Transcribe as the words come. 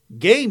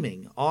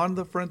Gaming on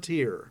the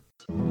Frontier.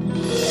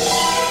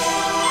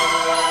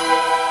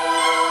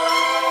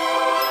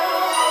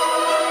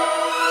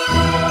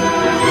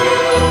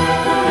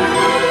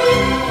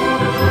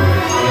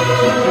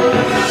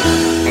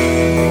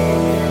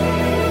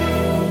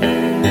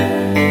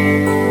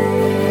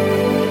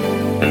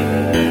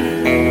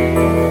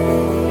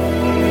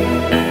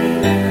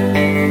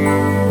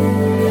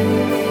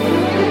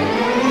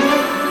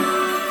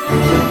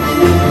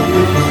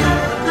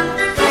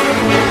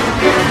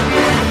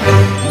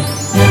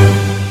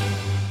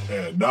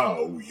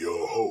 Now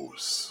your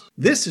hosts.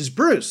 This is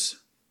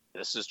Bruce.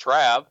 This is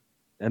Trav.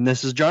 And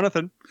this is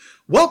Jonathan.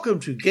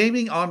 Welcome to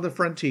Gaming on the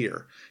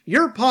Frontier,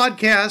 your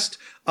podcast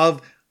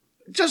of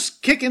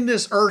just kicking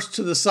this Earth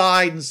to the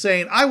side and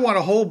saying, I want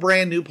a whole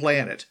brand new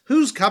planet.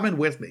 Who's coming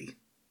with me?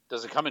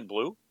 Does it come in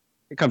blue?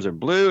 It comes in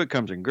blue, it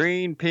comes in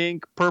green,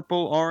 pink,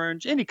 purple,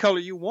 orange, any color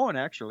you want,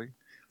 actually.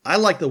 I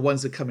like the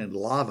ones that come in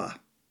lava.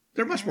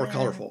 They're much more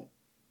colorful.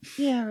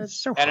 Yeah, it's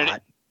so and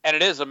hot.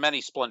 It is a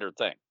many splendored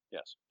thing,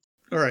 yes.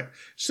 All right.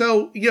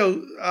 So,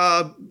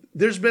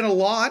 there's been a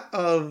lot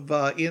of,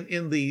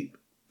 in the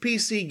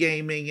PC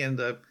gaming and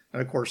of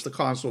course, the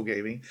console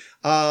gaming,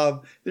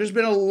 there's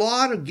been a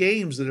lot of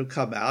games that have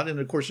come out. And,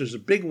 of course, there's a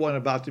big one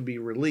about to be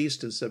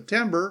released in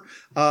September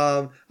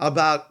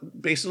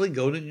about basically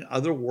going to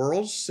other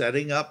worlds,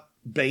 setting up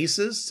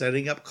bases,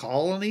 setting up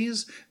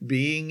colonies,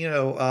 being,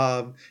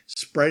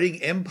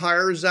 spreading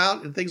empires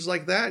out and things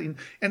like that.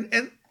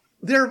 And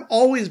there have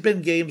always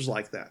been games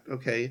like that,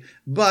 okay?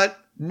 But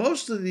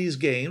most of these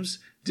games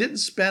didn't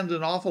spend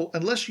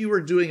unless you were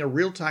doing a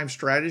real-time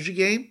strategy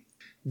game,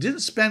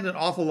 didn't spend an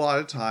awful lot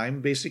of time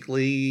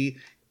basically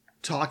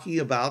talking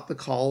about the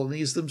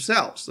colonies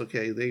themselves,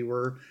 okay? They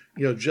were,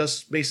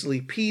 just basically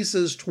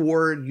pieces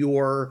toward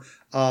your,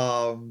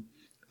 I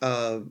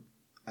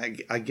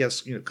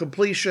guess,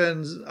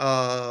 completions,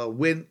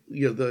 win,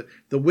 the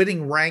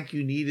winning rank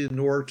you needed in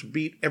order to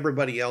beat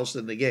everybody else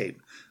in the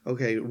game.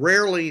 Okay,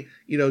 rarely,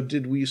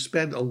 did we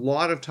spend a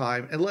lot of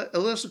time,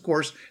 unless, of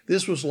course,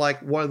 this was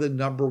like one of the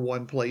number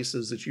one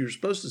places that you were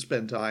supposed to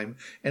spend time,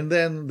 and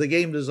then the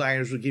game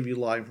designers would give you a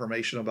lot of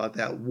information about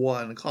that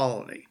one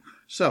colony.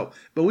 So,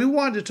 but we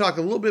wanted to talk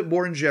a little bit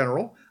more in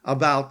general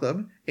about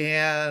them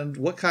and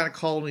what kind of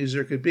colonies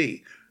there could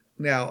be.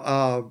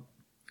 Now,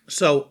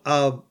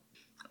 we'll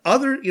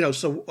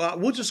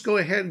just go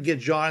ahead and get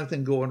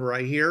Jonathan going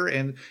right here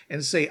and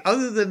say,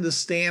 other than the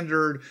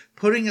standard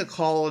putting a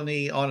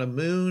colony on a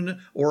moon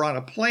or on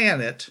a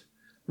planet,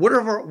 what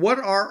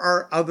are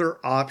our other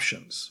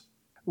options?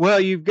 Well,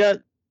 you've got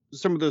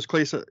some of those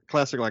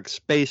classic like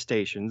space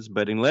stations,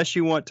 but unless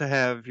you want to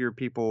have your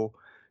people,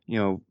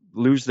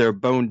 lose their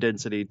bone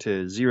density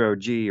to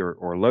 0G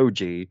or low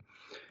G,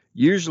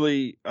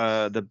 usually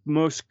the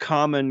most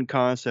common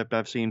concept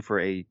I've seen for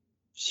a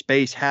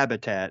space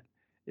habitat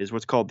is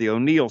what's called the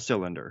O'Neill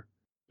cylinder.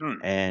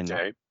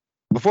 And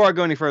before I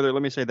go any further,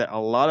 let me say that a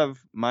lot of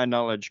my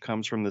knowledge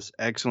comes from this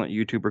excellent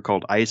YouTuber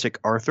called Isaac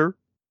Arthur.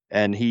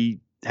 And he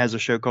has a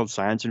show called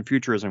Science and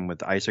Futurism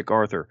with Isaac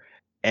Arthur.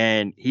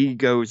 And he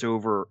goes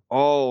over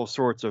all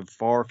sorts of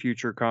far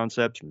future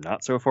concepts,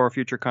 not so far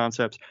future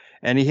concepts.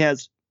 And he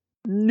has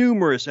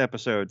numerous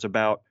episodes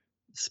about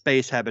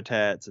space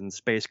habitats and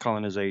space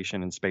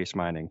colonization and space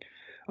mining.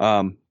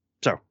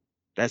 So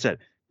that's it.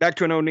 Back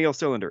to an O'Neill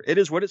cylinder. It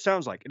is what it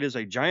sounds like. It is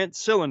a giant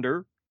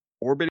cylinder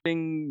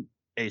orbiting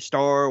a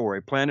star or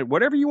a planet,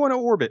 whatever you want to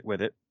orbit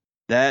with it,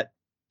 that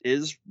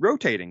is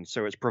rotating.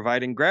 So it's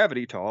providing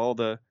gravity to all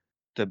the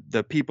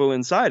people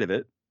inside of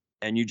it.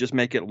 And you just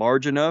make it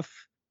large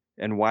enough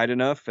and wide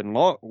enough and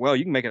long. Well,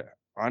 you can make it,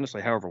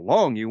 honestly, however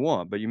long you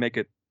want, but you make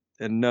it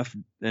enough,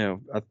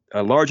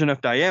 a large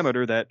enough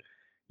diameter that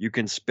you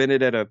can spin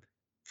it at a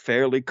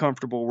fairly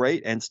comfortable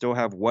rate and still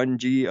have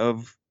 1G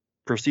of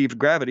perceived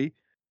gravity.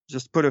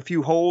 Just put a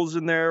few holes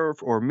in there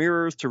or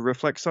mirrors to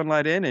reflect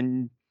sunlight in,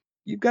 and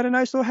you've got a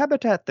nice little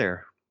habitat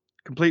there,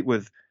 complete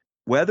with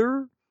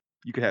weather.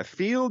 You could have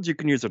fields. You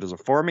can use it as a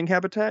farming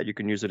habitat. You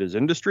can use it as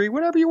industry,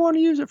 whatever you want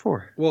to use it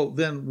for. Well,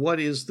 then what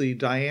is the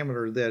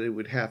diameter that it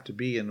would have to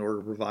be in order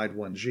to provide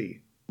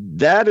 1G?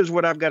 That is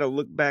what I've got to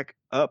look back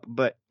up.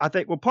 But I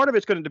think, part of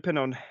it's going to depend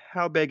on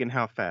how big and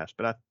how fast.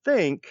 But I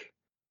think,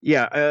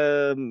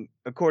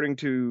 according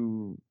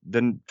to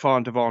the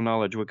font of all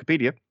knowledge,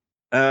 Wikipedia,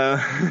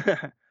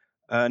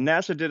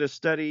 NASA did a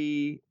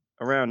study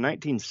around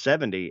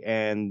 1970,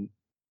 and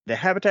the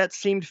habitat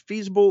seemed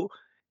feasible,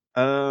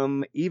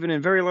 even in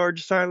very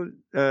large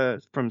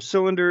from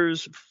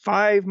cylinders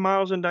 5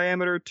 miles in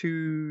diameter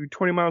to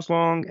 20 miles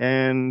long.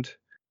 And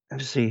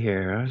let's see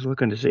here. I was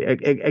looking to see.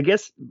 I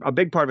guess a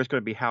big part of it's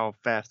going to be how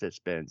fast it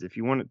spins. If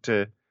you want it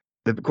to,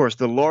 of course,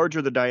 the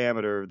larger the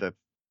diameter, the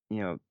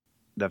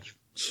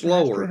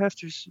slower.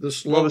 The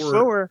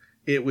slower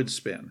it would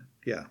spin.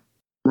 Yeah.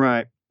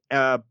 Right.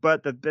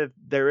 But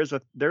there is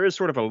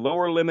sort of a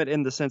lower limit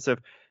in the sense of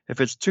if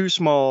it's too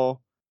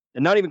small,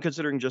 and not even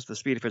considering just the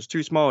speed, if it's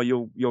too small,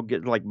 you'll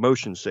get like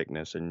motion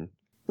sickness and.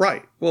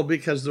 Right. Well,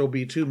 because there'll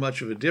be too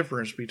much of a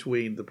difference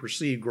between the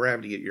perceived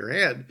gravity at your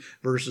head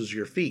versus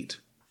your feet.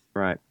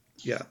 Right.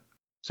 Yeah.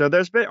 So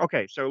there's been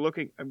So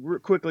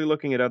quickly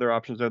looking at other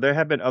options, though, there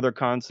have been other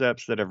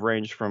concepts that have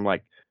ranged from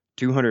like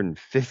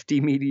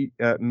 250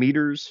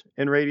 meters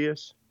in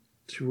radius.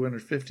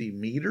 250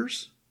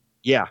 meters?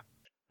 Yeah,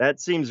 that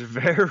seems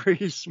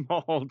very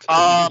small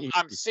to me.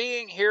 I'm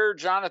seeing here,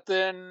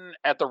 Jonathan,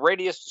 at the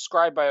radius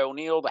described by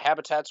O'Neill, the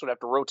habitats would have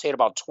to rotate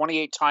about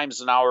 28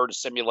 times an hour to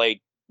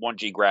simulate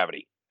 1G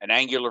gravity, an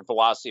angular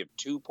velocity of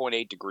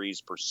 2.8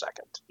 degrees per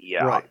second.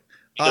 Yeah. Right.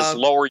 Because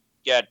lower you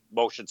get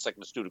motion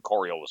sickness due to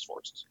Coriolis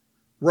forces.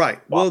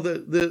 Right. Well,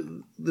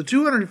 the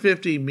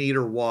 250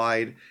 meter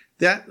wide,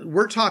 that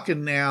we're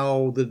talking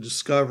now the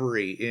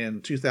Discovery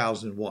in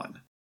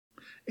 2001.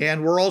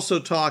 And we're also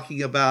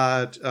talking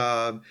about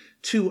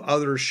two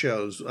other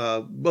shows,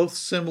 both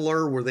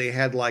similar, where they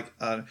had like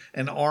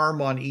an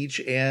arm on each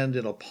end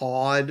in a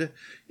pod,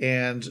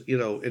 and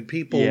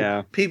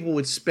people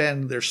would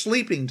spend their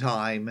sleeping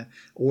time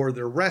or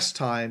their rest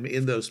time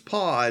in those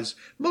pods,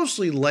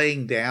 mostly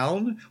laying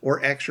down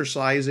or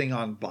exercising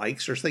on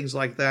bikes or things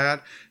like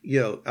that.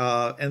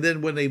 And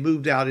then when they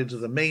moved out into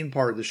the main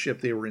part of the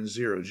ship, they were in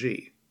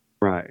 0G.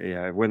 Right.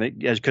 Yeah.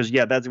 Because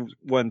that's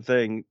one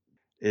thing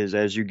is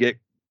as you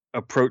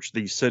approach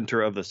the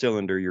center of the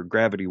cylinder, your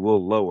gravity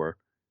will lower.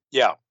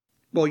 Yeah.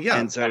 Well, yeah.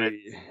 And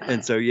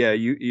so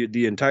you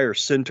the entire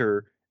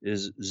center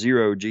is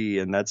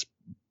 0G, and that's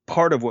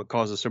part of what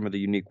causes some of the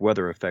unique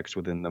weather effects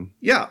within them.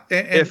 Yeah,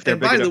 and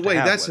by the way,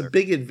 that's a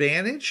big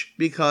advantage,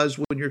 because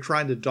when you're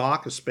trying to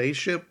dock a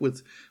spaceship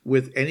with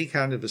any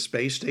kind of a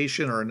space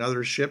station or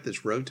another ship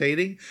that's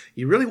rotating,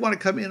 you really want to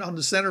come in on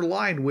the center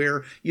line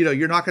where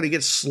you're not going to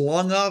get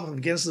slung up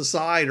against the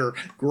side or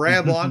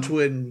grab onto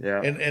it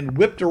and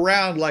whipped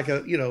around like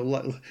a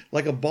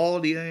like a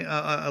baldy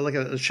like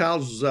a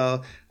child's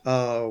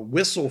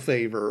whistle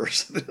favor or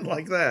something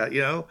like that.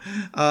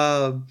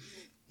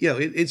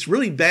 It's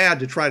really bad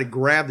to try to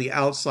grab the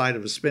outside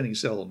of a spinning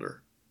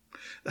cylinder.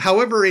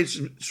 However, it's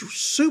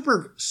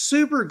super,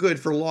 super good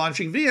for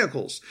launching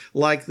vehicles,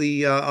 like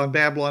the on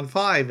Babylon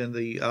 5 and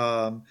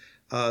the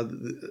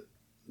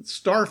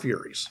Star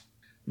Furies.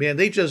 Man,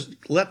 they just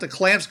let the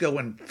clamps go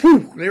and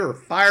poof, they were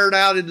fired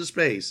out into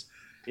space.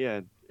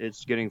 Yeah,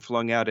 it's getting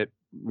flung out at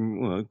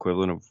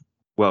equivalent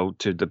of,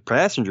 to the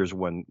passengers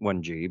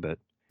 1G, but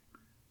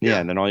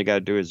and then all you got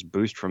to do is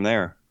boost from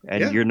there,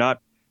 and you're not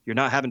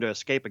having to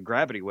escape a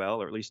gravity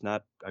well, or at least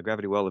not a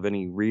gravity well of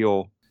any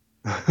real.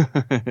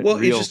 Well,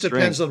 it just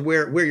depends on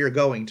where you're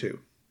going to.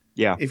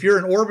 Yeah. If you're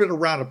in orbit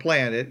around a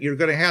planet, you're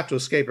going to have to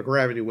escape a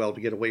gravity well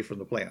to get away from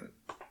the planet.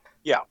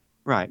 Yeah.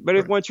 Right. But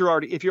if you're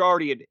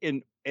already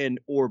in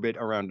orbit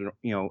around,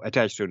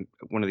 attached to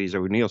one of these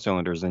O'Neill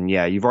cylinders, then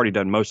you've already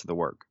done most of the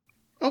work.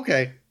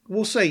 Okay.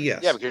 We'll say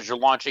yes. Yeah, because you're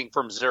launching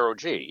from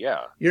 0G,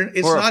 yeah.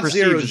 It's not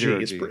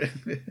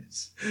 0G.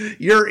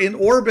 You're in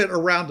orbit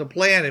around the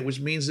planet, which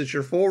means that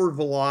your forward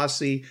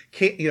velocity,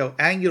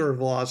 angular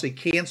velocity,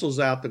 cancels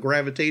out the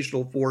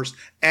gravitational force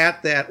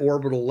at that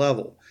orbital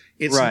level.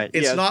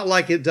 It's not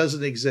like it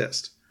doesn't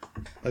exist.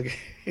 Okay.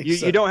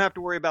 You don't have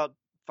to worry about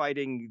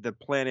fighting the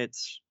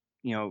planet's,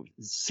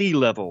 sea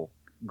level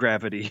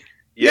gravity.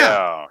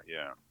 Yeah.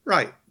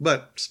 Right,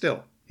 but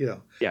still. You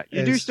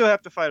do still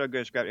have to fight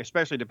against gravity,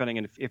 especially depending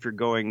on if you're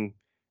going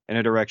in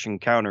a direction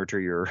counter to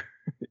your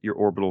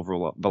orbital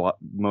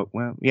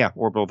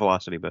orbital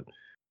velocity. But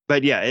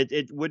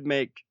it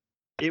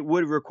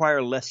would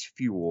require less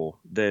fuel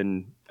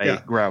than a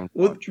ground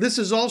launch. Well, this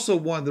is also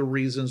one of the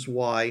reasons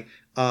why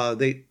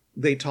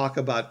they talk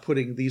about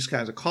putting these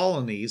kinds of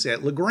colonies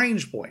at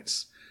Lagrange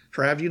points.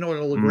 Trav, do you know what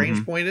a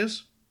Lagrange point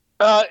is?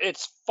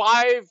 It's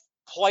 5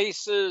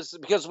 places,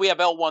 because we have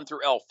L1 through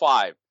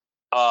L5.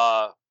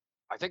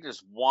 I think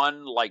there's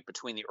one like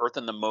between the Earth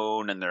and the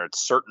Moon, and there are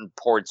certain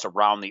ports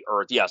around the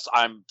Earth. Yes,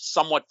 I'm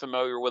somewhat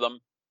familiar with them.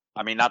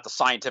 I mean, not the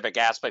scientific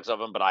aspects of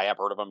them, but I have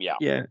heard of them. Yeah.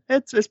 Yeah,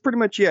 it's pretty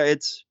much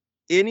It's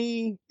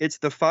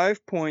the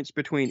 5 points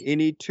between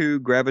any two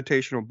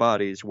gravitational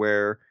bodies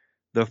where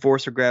the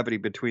force of gravity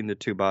between the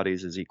two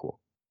bodies is equal.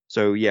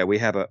 So we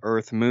have a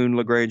Earth-Moon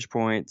Lagrange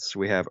points.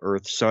 We have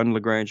Earth-Sun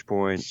Lagrange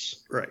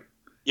points. Right.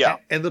 Yeah.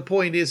 And the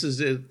point is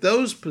that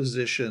those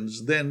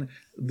positions, then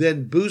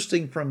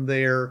boosting from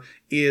there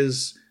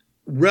is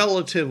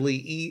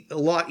relatively a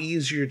lot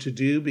easier to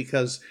do,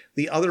 because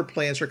the other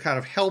planets are kind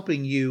of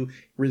helping you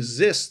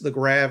resist the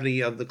gravity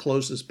of the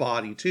closest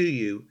body to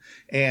you.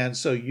 And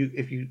so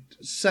if you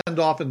send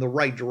off in the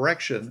right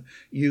direction,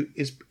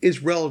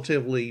 it's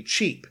relatively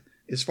cheap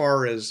as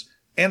far as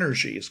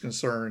energy is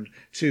concerned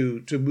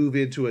to move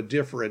into a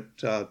different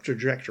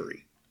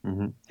trajectory.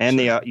 Mm-hmm.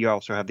 And you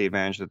also have the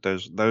advantage that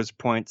those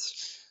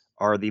points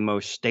are the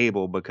most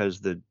stable,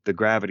 because the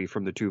gravity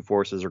from the two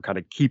forces are kind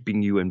of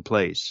keeping you in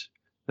place.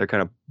 They're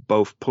kind of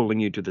both pulling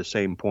you to the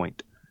same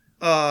point.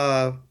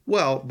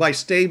 Well, by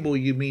stable,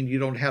 you mean you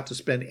don't have to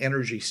spend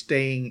energy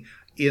staying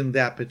in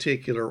that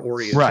particular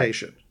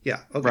orientation. Right. Yeah.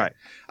 Okay. Right.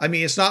 I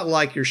mean, it's not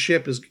like your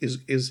ship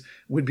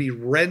would be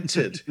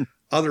rented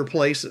other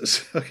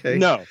places. Okay.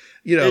 No.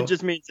 It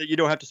just means that you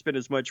don't have to spend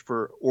as much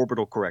for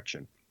orbital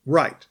correction.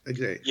 Right.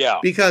 Exactly. Yeah.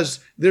 Because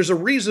there's a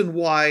reason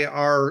why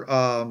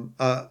our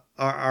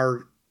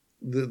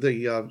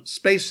the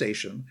space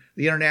station,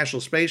 the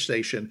International Space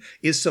Station,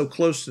 is so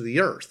close to the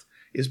Earth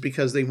is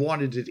because they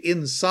wanted it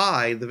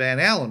inside the Van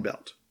Allen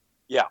belt.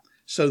 Yeah.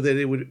 So that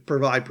it would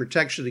provide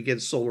protection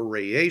against solar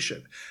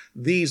radiation.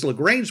 These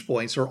Lagrange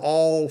points are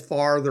all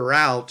farther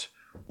out,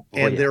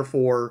 and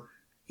therefore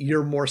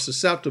you're more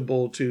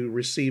susceptible to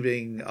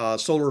receiving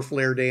solar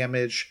flare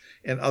damage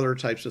and other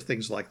types of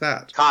things like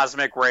that.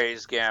 Cosmic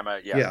rays, gamma.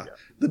 Yeah.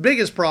 The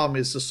biggest problem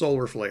is the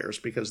solar flares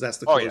because that's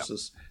the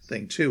closest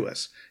thing to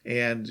us.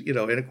 And, and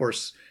of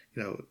course,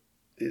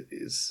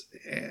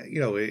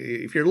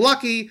 if you're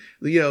lucky,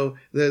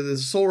 the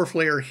solar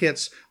flare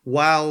hits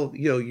while,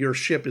 your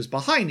ship is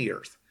behind the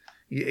Earth.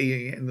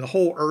 And the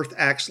whole Earth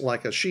acts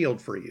like a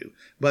shield for you.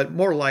 But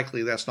more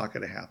likely, that's not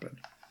going to happen.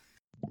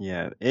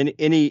 Yeah,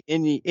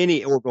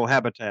 any orbital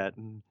habitat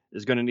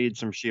is going to need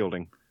some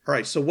shielding. All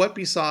right. So, what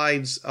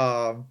besides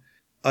a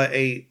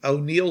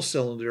O'Neill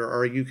cylinder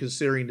are you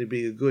considering to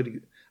be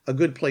a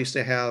good place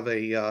to have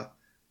to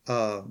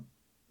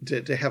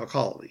have a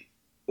colony?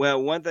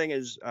 Well, one thing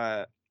is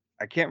I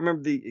can't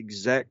remember the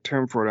exact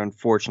term for it,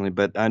 unfortunately,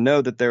 but I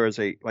know that there is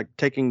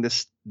taking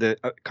the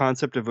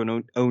concept of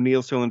an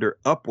O'Neill cylinder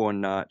up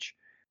one notch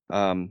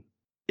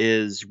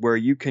is where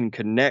you can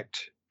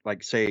connect,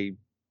 say,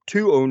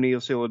 2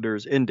 O'Neill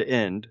cylinders end to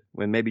end,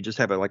 when maybe just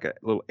have a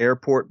little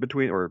airport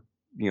between, or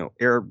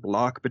air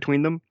block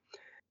between them,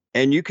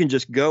 and you can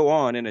just go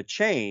on in a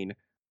chain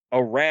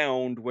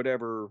around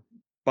whatever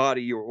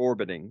body you're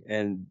orbiting,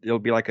 and it'll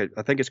be I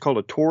think it's called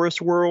a torus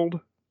world,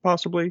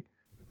 possibly.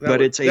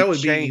 That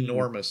would be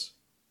enormous.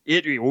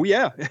 It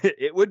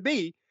would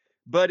be,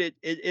 but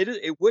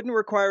it wouldn't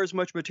require as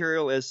much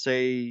material as,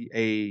 say,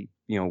 a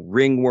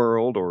ring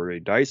world or a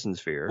Dyson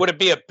sphere. Would it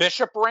be a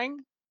bishop ring?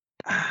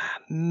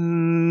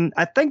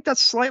 I think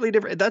that's slightly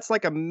different. That's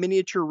like a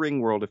miniature ring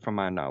world, from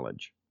my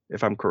knowledge,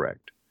 if I'm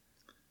correct.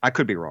 I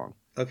could be wrong.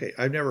 Okay,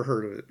 I've never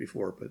heard of it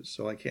before,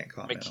 so I can't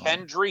comment.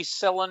 McKendree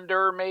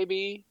cylinder,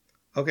 maybe.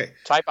 Okay.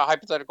 Type of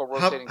hypothetical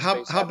rotating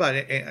space. How about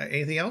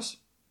anything else?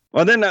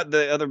 Well, then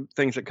the other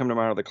things that come to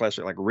mind are the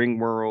classic, like ring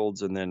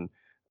worlds, and then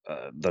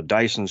the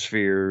Dyson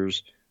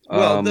spheres.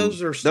 Well,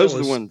 those are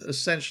the ones.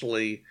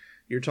 Essentially,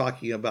 you're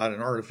talking about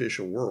an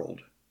artificial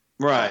world,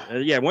 right?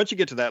 Once you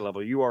get to that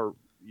level, you are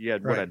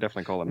what I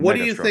definitely call a. What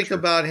do you think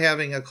about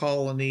having a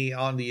colony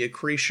on the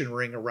accretion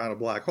ring around a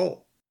black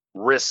hole?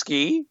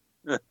 Risky.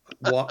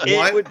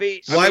 Why would it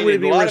be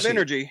a lot of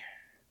energy?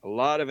 A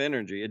lot of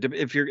energy.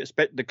 If you're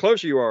the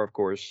closer you are, of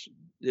course.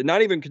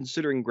 Not even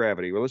considering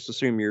gravity. Well, let's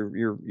assume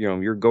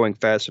you're going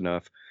fast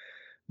enough.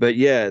 But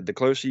the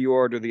closer you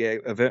are to the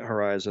event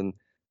horizon,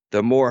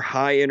 the more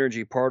high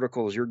energy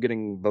particles you're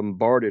getting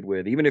bombarded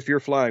with. Even if you're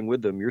flying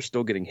with them, you're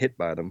still getting hit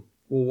by them.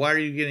 Well, why are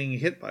you getting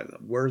hit by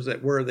them? Where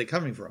are they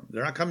coming from?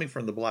 They're not coming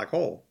from the black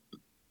hole.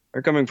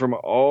 They're coming from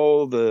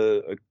all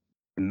the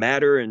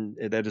matter and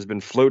that has been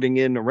floating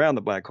in around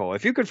the black hole.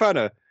 If you could find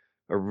a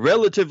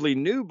relatively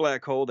new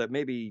black hole that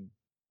maybe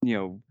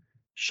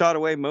shot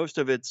away most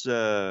of its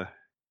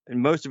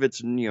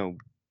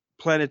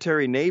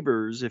planetary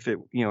neighbors, if it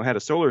had a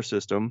solar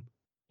system,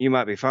 you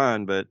might be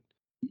fine. But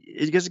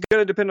it's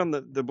going to depend on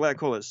the black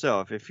hole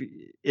itself. If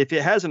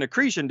it has an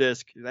accretion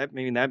disk,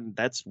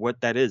 that's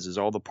what that is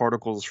all the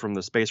particles from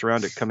the space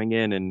around it coming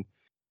in and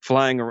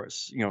flying,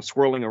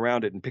 swirling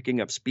around it and picking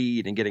up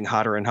speed and getting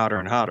hotter and hotter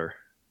and hotter.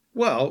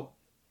 Well,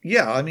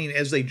 yeah,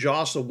 as they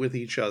jostle with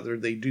each other,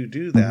 they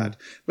do that.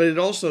 But it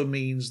also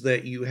means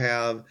that you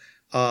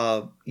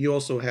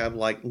also have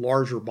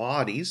larger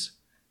bodies,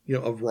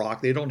 of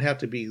rock. They don't have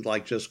to be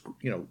just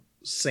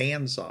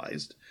sand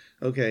sized.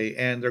 Okay,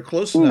 and they're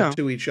close enough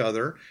to each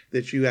other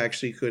that you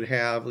actually could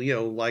have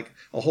like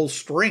a whole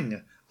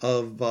string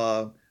of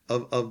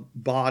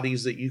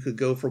bodies that you could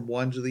go from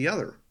one to the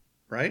other,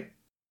 right?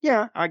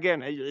 Yeah,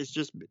 again, it's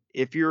just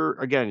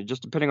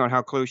just depending on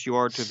how close you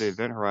are to the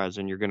event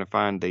horizon, you're going to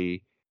find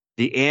the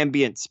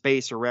ambient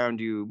space around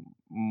you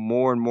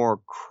more and more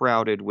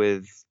crowded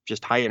with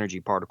just high energy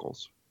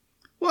particles.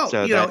 Well,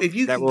 so if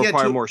you that can will get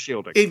require to more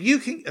shielding. If you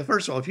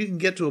can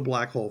get to a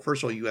black hole,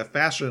 first of all, you have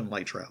faster than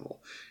light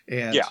travel,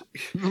 and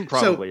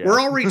probably. So we're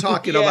already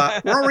talking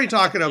about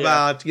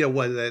about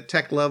what the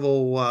tech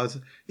level was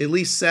at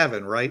least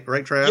 7, right,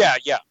 Trav?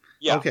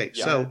 Yeah. Okay,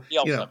 so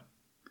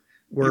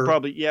we're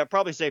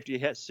probably safe to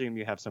assume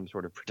you have some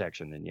sort of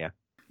protection. Then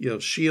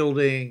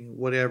shielding,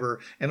 whatever,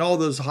 and all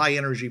those high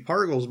energy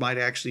particles might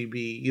actually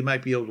you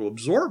might be able to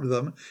absorb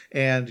them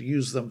and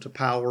use them to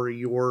power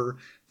your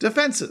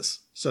defenses,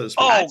 so to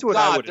speak. Oh, that's what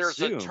I would there's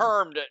assume. a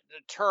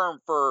term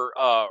for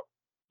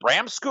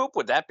ram scoop.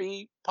 Would that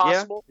be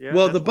possible? Yeah,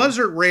 well, the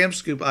buzzard ram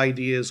scoop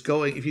idea is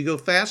if you go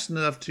fast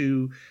enough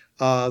to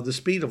the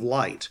speed of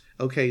light,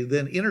 okay,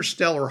 then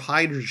interstellar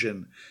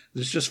hydrogen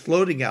that's just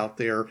floating out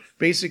there,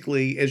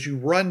 basically, as you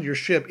run your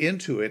ship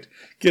into it,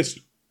 gets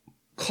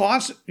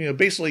constant,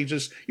 basically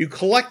just you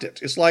collect it.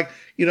 It's like,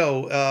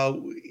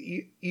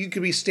 you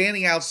could be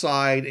standing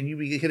outside and you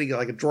be hitting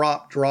like a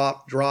drop,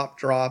 drop, drop,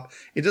 drop.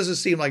 It doesn't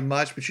seem like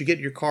much, but you get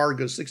in your car and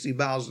go 60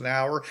 miles an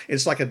hour.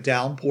 It's like a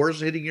downpour is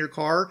hitting your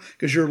car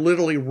because you're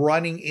literally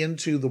running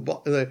into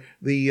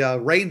the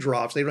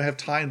raindrops. They don't have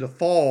time to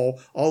fall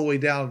all the way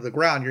down to the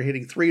ground. You're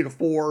hitting 3 to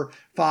 4,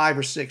 5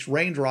 or 6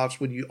 raindrops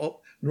when you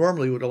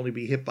normally would only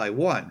be hit by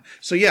one.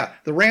 So yeah,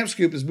 the ram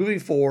scoop is moving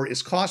forward.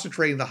 It's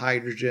concentrating the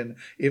hydrogen.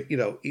 If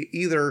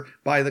either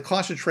by the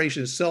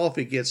concentration itself,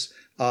 it gets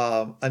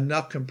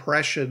enough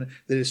compression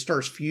that it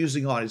starts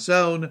fusing on its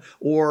own,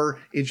 or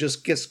it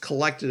just gets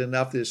collected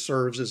enough that it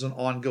serves as an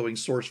ongoing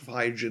source of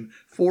hydrogen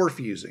for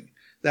fusing.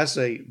 That's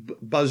a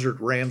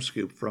buzzard ram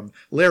scoop from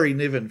Larry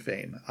Niven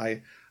fame.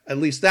 At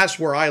least that's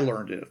where I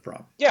learned it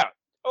from. Yeah.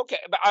 Okay.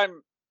 But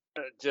I'm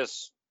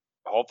just,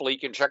 hopefully you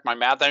can check my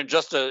math. And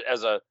just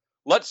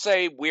let's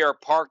say we are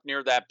parked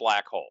near that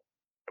black hole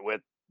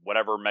with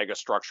whatever mega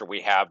structure we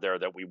have there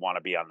that we want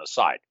to be on the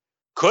side.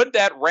 Could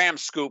that ram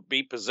scoop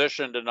be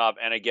positioned enough?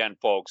 And again,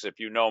 folks, if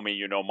you know me,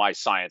 you know my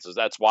sciences.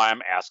 That's why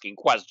I'm asking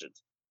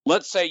questions.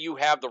 Let's say you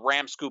have the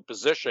ram scoop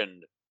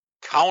positioned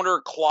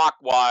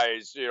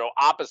counterclockwise,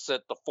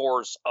 opposite the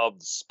force of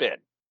the spin.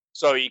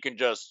 So you can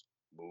just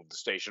move the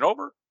station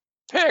over,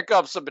 pick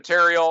up some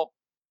material,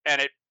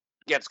 and it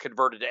gets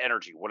converted to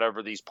energy,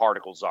 whatever these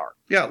particles are.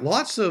 Yeah,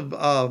 lots of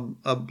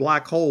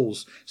black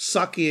holes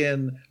suck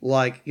in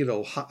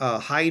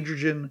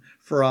hydrogen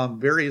from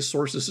various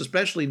sources,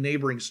 especially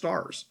neighboring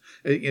stars.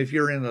 If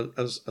you're in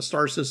a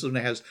star system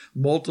that has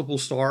multiple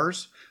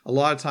stars, a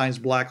lot of times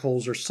black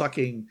holes are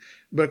sucking.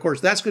 But of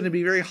course, that's going to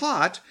be very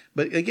hot.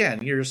 But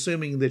again, you're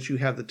assuming that you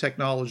have the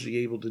technology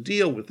able to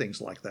deal with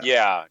things like that.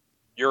 Yeah,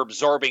 you're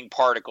absorbing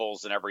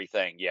particles and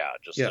everything. Yeah,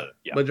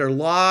 But there are a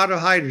lot of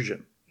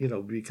hydrogen,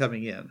 be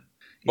coming in.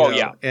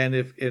 Yeah. And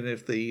if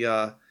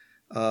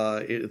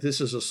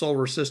this is a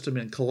solar system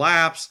in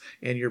collapse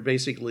and you're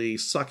basically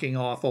sucking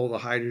off all the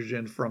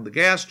hydrogen from the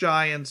gas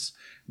giants,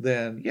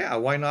 then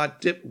why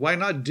not dip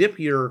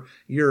your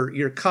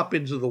cup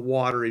into the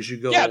water as you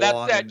go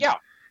along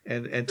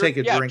and take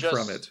a drink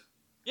from it.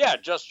 Yeah,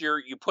 just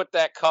you put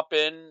that cup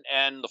in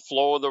and the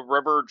flow of the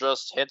river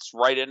just hits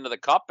right into the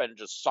cup and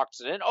just sucks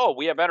it in. Oh,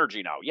 we have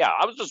energy now. Yeah,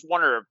 I was just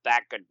wondering if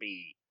that could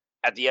be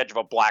at the edge of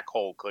a black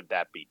hole. Could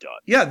that be done?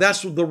 Yeah,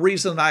 that's the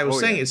reason I was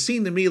saying. Yeah. It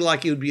seemed to me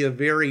like it would be a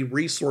very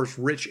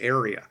resource-rich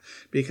area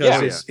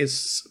because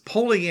it's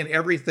pulling in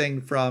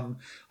everything from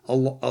a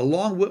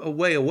long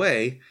way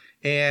away.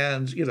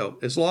 And,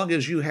 as long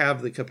as you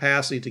have the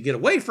capacity to get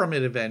away from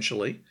it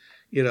eventually,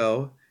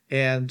 and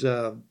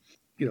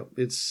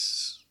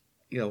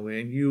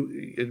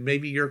and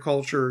maybe your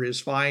culture is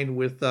fine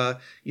with,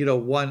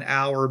 1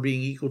 hour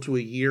being equal to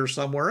a year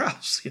somewhere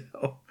else,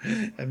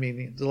 I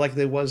mean, like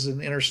there was in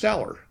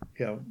Interstellar,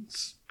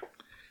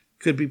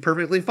 could be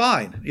perfectly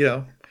fine,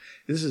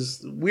 This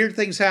is weird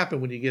things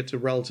happen when you get to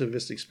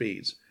relativistic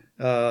speeds.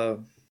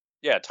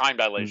 Time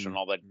dilation,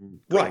 all that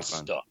right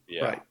stuff.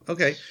 Yeah. Right.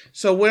 Okay.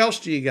 So what else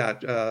do you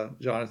got,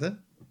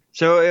 Jonathan?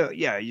 So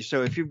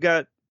so if you've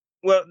got,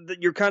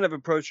 you're kind of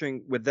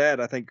approaching with that.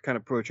 I think kind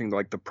of approaching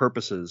like the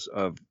purposes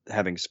of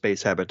having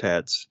space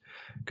habitats,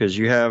 because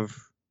you have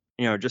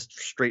just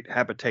straight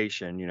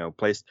habitation,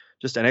 place,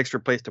 just an extra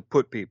place to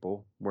put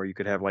people where you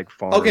could have like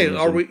farms. Okay.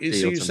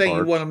 So you're saying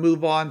you want to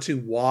move on to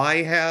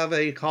why have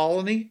a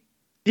colony?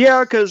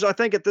 Yeah, because I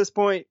think at this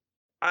point,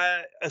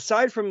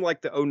 aside from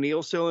like the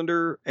O'Neill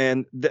cylinder,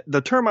 and the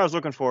term I was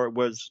looking for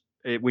was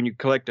when you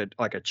collect a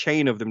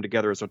chain of them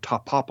together as a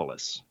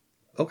topopolis.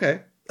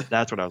 Okay.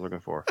 That's what I was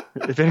looking for.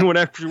 If anyone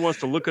actually wants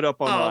to look it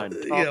up online.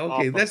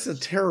 Okay. That's a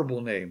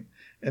terrible name.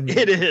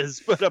 It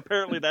is, but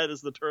apparently that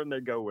is the term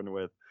they're going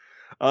with.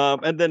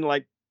 And then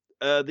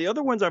the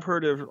other ones I've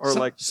heard of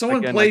are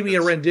someone play me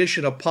a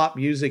rendition of pop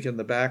music in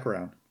the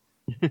background.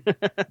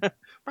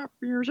 Pop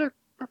music.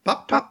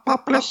 Pop, pop,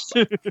 pop, pop.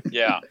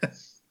 Yeah.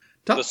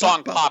 The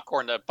song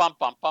Popcorn, the bump,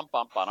 bump, bump,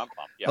 bump, bump,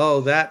 bump. Yeah.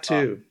 Oh, that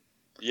too.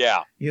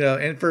 Yeah.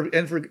 And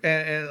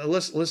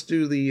let's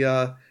do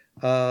the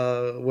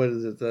what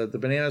is it? The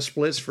banana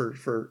splits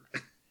for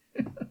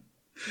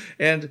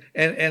and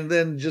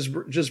then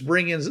just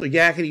bring in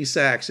yakety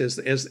sax as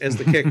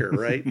the kicker,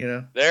 right?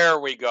 There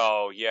we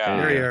go. Yeah.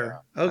 There you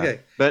are. Okay.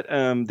 But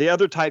the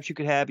other types you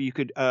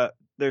could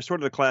they're sort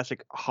of the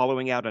classic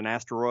hollowing out an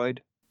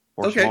asteroid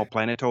or small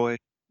planetoid,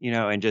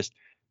 and just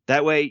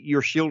that way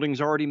your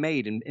shielding's already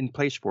made in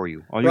place for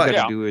you. All you got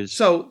to do is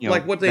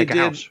like what they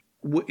did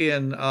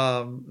in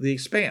The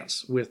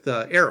Expanse with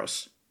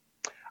Eros.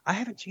 I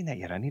haven't seen that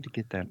yet. I need to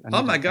get that.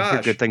 Oh my gosh! I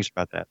hear good things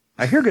about that.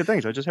 I hear good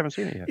things. I just haven't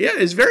seen it yet. Yeah,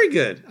 it's very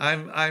good.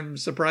 I'm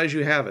surprised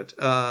you haven't.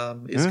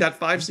 It's got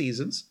 5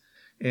 seasons,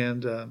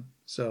 and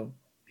so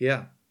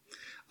yeah.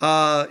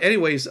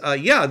 Anyways,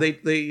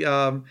 they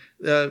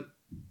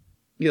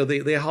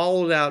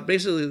hollowed out.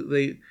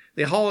 Basically,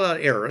 they hollowed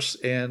out Eris,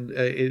 and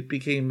it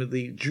became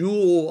the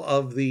jewel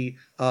of the.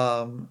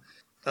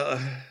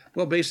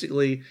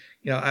 Basically,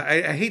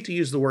 I hate to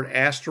use the word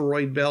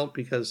asteroid belt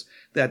because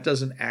that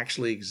doesn't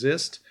actually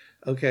exist.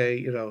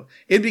 Okay,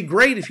 it'd be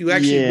great if you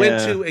actually went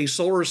Yeah. to a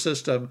solar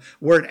system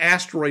where an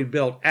asteroid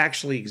belt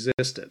actually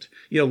existed.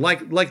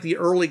 Like the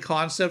early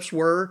concepts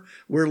were,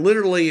 where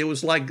literally it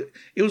was like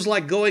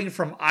going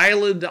from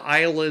island to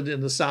island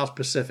in the South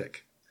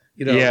Pacific.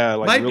 Yeah,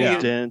 like might really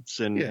be, dense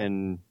yeah.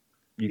 and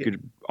you Yeah.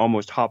 could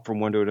almost hop from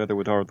one to another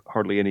with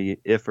hardly any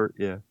effort.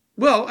 Yeah.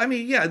 Well, I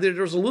mean, yeah,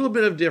 there's a little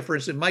bit of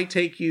difference. It might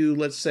take you,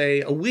 let's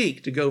say, a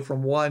week to go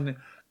from one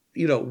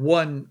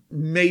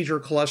major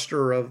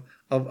cluster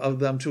of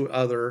them to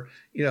other,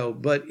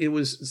 but it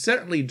was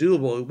certainly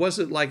doable. It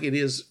wasn't like it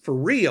is for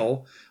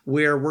real,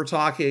 where we're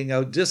talking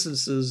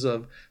distances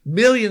of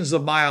millions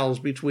of miles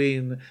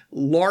between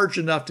large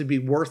enough to be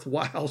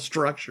worthwhile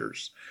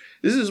structures.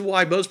 This is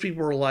why most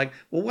people are like,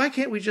 well, why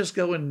can't we just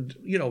go and,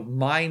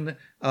 mine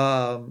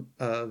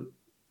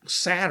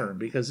Saturn,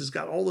 because it's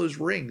got all those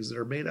rings that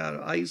are made out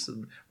of ice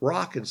and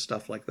rock and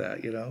stuff like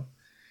that,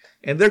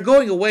 And they're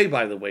going away,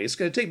 by the way. It's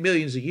going to take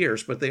millions of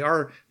years, but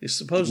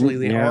supposedly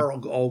they are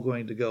all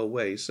going to go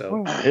away.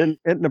 So, and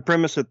the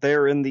premise that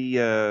they're in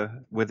the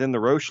within the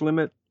Roche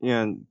limit,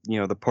 and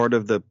the part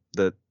of the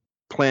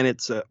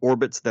planet's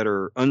orbits that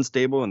are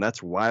unstable, and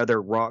that's why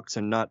they're rocks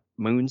and not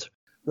moons.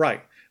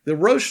 Right. The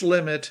Roche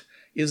limit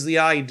is the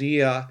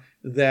idea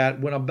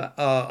that when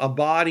a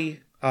body,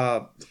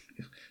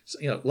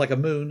 like a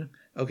moon,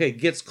 okay,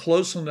 gets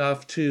close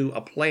enough to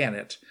a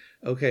planet,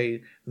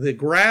 okay, the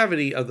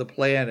gravity of the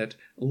planet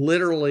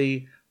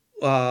literally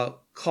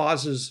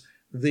causes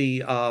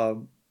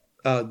the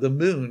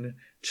moon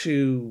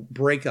to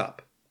break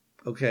up.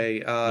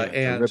 Okay,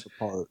 and rip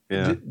apart.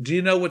 Yeah. Do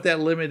you know what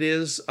that limit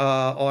is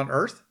on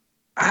Earth?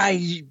 I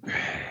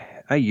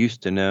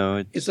used to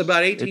know. It's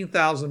about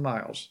 18,000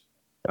 miles.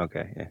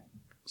 Okay. Yeah.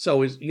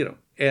 So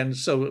and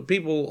so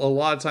people a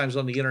lot of times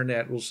on the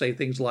internet will say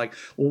things like,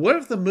 well, what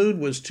if the moon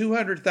was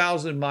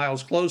 200,000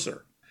 miles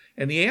closer?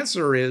 And the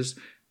answer is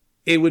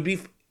it would be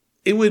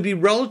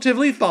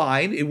relatively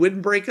fine. It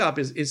wouldn't break up.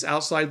 It's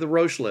outside the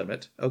Roche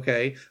limit.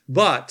 Okay.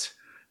 But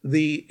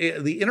the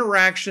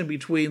interaction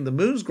between the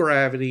moon's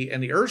gravity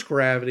and the Earth's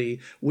gravity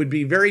would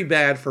be very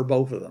bad for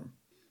both of them.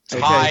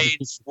 Okay?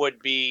 Tides would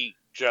be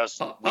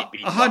we'd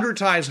be 100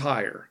 times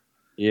higher.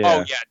 Yeah.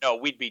 Oh yeah, no,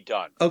 we'd be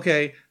done.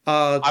 Okay.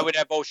 I would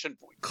have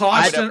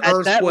constant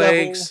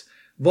earthquakes,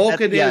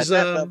 volcanism. At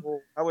that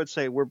level, I would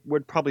say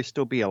would probably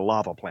still be a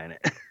lava planet.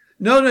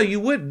 No, you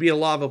wouldn't be a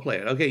lava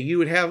planet. Okay,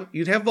 you'd have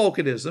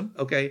volcanism.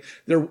 Okay,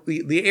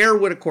 the air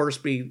would of course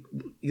be,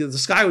 the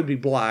sky would be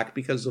black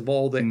because of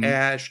all the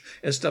ash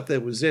and stuff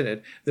that was in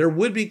it. There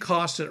would be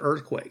constant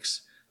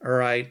earthquakes. All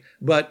right,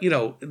 but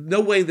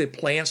no way that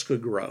plants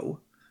could grow.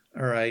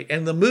 All right,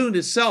 and the moon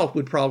itself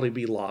would probably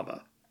be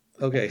lava.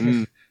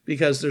 Okay.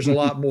 Because there's a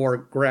lot more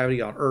gravity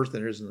on Earth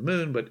than there is in the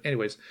moon. But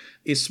anyways,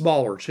 it's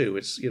smaller too.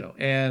 It's,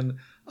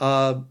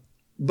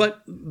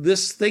 but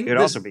this thing,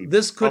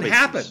 this could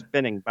happen.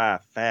 Spinning by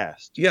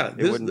fast. Yeah.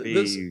 It wouldn't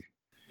be.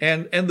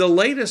 And the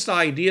latest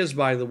ideas,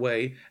 by the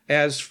way,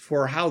 as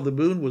for how the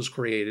moon was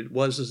created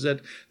is that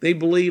they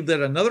believe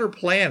that another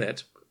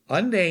planet,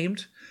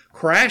 unnamed,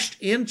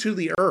 crashed into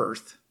the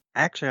Earth.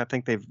 Actually, I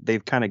think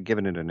they've kind of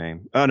given it a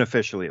name,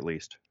 unofficially at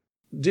least.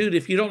 Dude,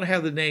 if you don't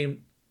have the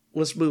name,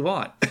 let's move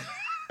on.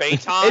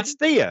 Phaeton? It's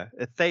Thea.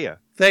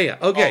 Thea.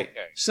 Okay.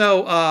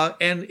 So,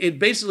 and it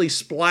basically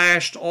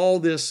splashed all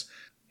this,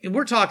 and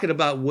we're talking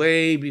about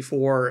way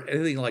before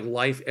anything like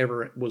life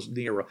ever was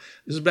near.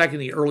 This is back in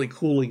the early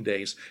cooling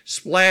days.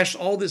 Splashed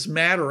all this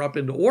matter up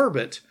into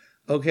orbit,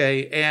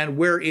 okay, and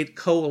where it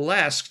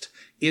coalesced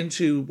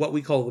into what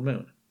we call the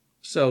moon.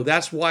 So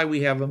that's why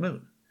we have a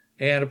moon.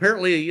 And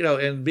apparently,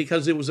 and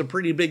because it was a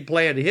pretty big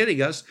planet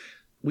hitting us,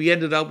 we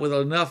ended up with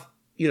enough.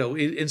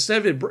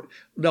 Instead of it,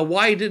 now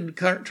why it didn't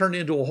turn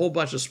into a whole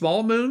bunch of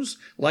small moons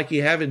like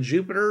you have in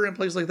Jupiter and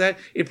places like that,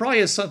 it probably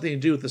has something to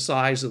do with the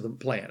size of the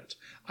planet.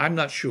 I'm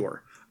not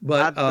sure,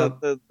 but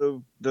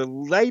the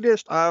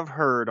latest I've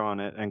heard on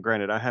it, and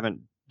granted I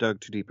haven't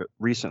dug too deep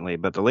recently,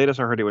 but the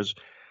latest I heard, it was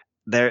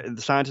the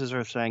scientists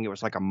are saying it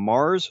was like a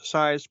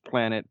Mars-sized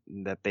planet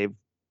that they've,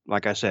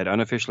 like I said,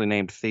 unofficially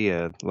named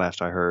Thea.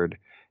 Last I heard,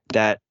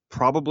 that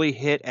probably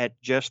hit at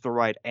just the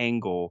right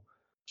angle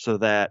so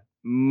that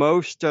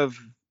most of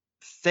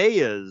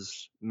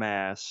Thea's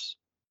mass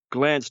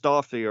glanced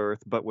off the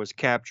Earth, but was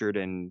captured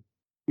and,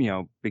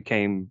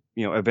 became,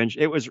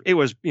 eventually it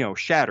was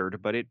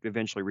shattered, but it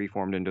eventually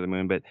reformed into the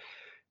moon. But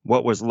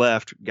what was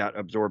left got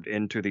absorbed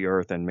into the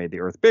Earth and made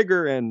the Earth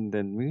bigger, and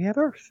then we have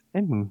Earth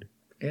and moon.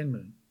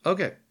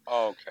 Okay.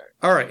 Okay.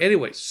 All right.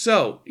 Anyway,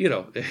 so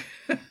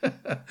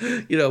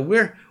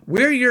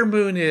where your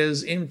moon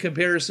is in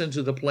comparison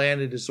to the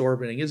planet it's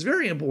orbiting is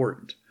very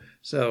important.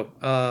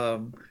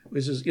 So,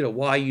 which is,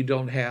 why you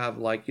don't have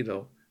like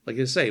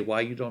I say, why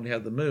you don't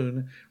have the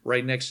moon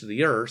right next to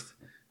the Earth,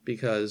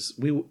 because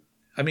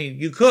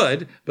you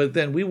could, but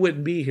then we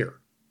wouldn't be here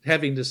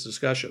having this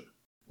discussion.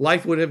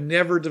 Life would have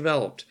never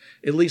developed,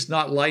 at least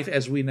not life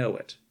as we know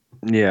it.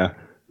 Yeah.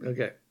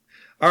 Okay.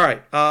 All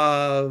right.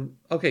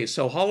 Okay.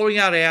 So hollowing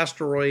out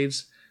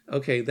asteroids.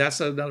 Okay. That's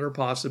another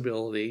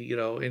possibility,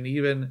 and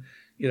even,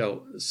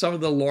 some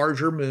of the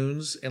larger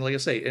moons and, like I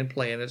say, and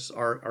planets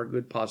are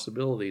good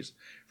possibilities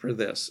for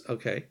this.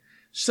 Okay,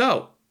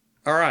 so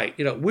all right,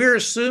 we're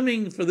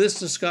assuming for this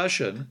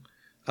discussion,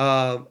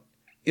 that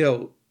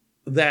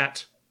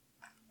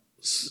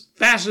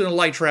faster than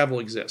light travel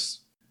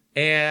exists,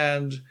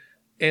 and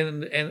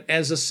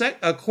as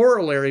a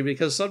corollary,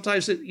 because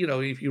sometimes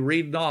if you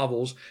read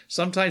novels,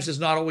 sometimes it's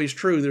not always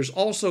true. There's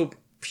also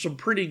some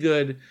pretty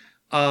good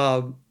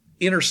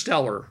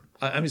intersystem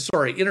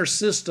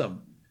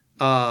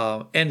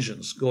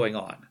engines going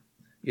on.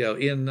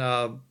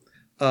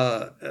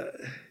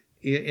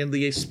 In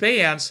the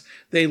Expanse,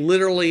 they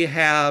literally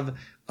have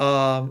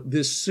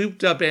this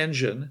souped up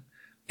engine,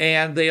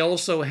 and they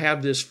also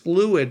have this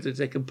fluid that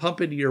they can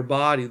pump into your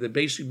body that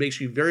basically makes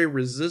you very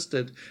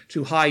resistant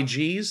to high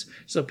Gs.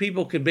 So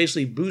people can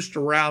basically boost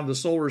around the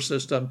solar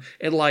system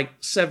at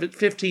like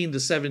 15 to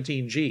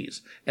 17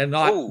 Gs and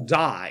not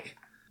die.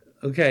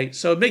 Okay,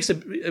 so it makes a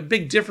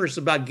big difference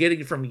about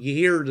getting from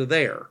here to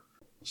there.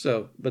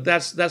 So, but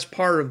that's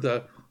part of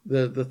the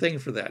thing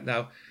for that.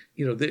 Now,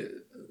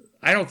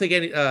 I don't think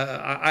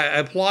I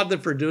applaud them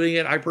for doing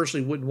it. I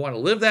personally wouldn't want to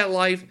live that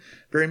life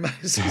very much.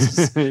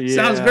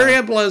 Sounds very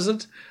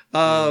unpleasant.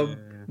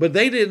 But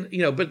they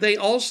didn't, but they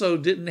also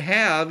didn't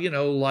have,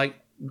 like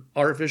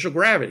artificial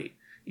gravity.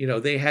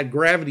 They had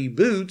gravity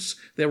boots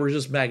that were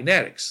just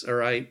magnetics. All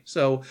right.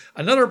 So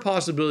another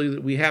possibility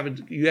that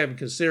you haven't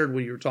considered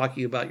when you're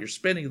talking about your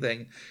spinning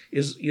thing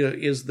is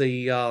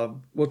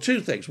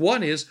two things.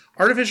 One is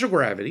artificial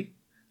gravity.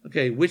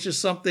 Okay, which is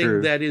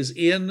something that is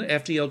in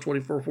FTL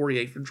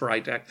 2448 from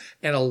Tritech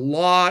and a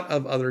lot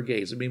of other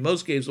games. I mean,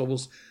 most games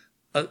almost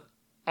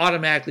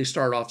automatically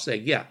start off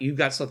saying, yeah, you've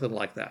got something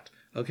like that.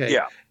 Okay.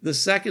 Yeah. The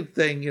second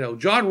thing,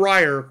 John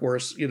Ryer, of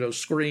course,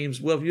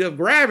 screams, well, if you have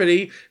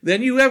gravity,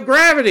 then you have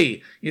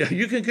gravity.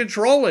 You can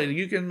control it.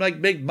 You can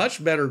make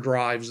much better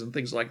drives and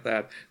things like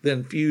that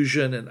than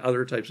fusion and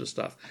other types of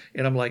stuff.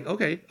 And I'm like,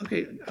 okay,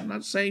 I'm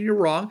not saying you're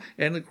wrong.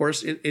 And of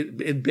course,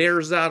 it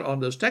bears out on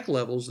those tech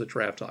levels that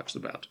Trav talks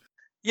about.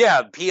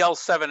 Yeah,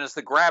 PL7 is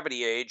the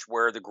gravity age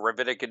where the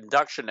gravitic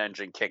induction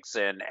engine kicks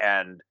in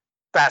and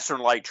faster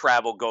than light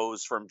travel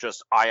goes from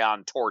just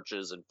ion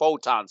torches and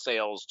photon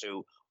sails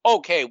to,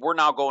 okay, we're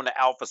now going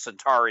to Alpha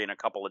Centauri in a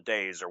couple of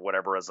days or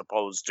whatever, as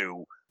opposed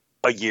to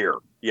a year.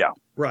 Yeah.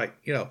 Right.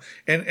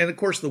 And of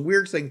course, the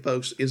weird thing,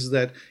 folks, is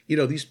that,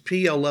 these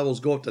PL levels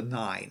go up to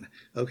 9.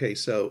 Okay.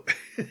 So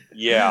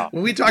yeah,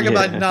 when we talk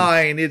about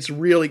 9, it's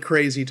really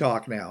crazy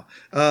talk now.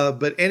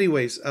 But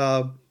anyways,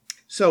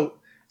 so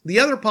the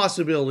other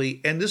possibility,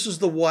 and this is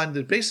the one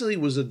that basically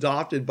was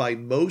adopted by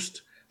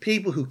most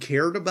people who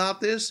cared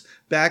about this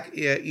back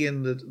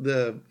in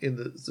the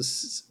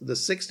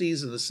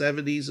 60s and the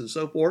 70s and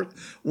so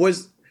forth,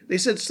 was they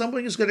said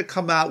somebody is going to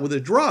come out with a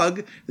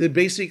drug that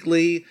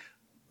basically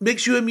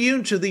makes you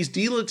immune to these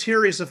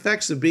deleterious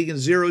effects of being in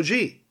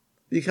 0G.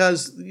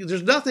 Because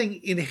there's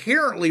nothing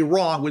inherently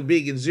wrong with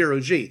being in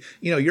 0G.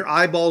 Your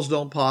eyeballs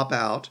don't pop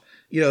out.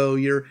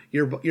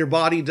 Your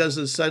body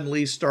doesn't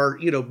suddenly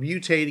start,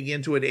 mutating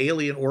into an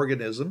alien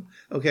organism.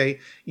 Okay.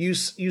 You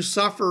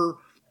suffer.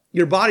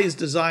 Your body is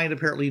designed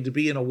apparently to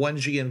be in a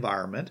 1G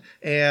environment.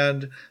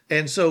 And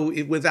so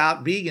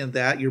without being in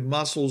that, your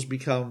muscles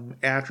become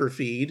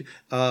atrophied.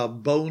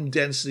 Bone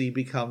density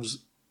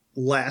becomes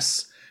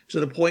less to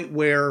the point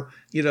where,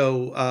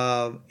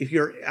 if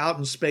you're out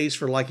in space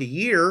for like a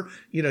year,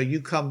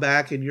 you come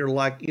back and you're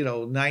like,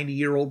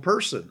 90-year-old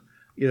person,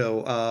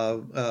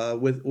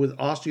 with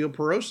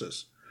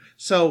osteoporosis.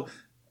 So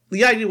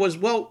the idea was,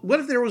 well,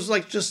 what if there was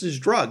like just this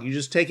drug? You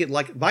just take it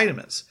like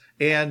vitamins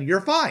and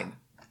you're fine.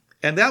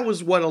 And that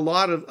was what a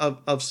lot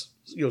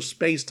of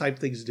space type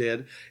things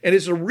did. And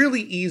it's a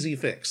really easy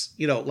fix.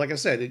 Like I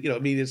said,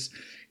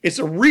 it's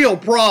a real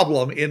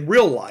problem in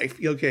real life.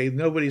 Okay.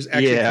 Nobody's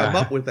actually come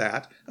up with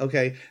that.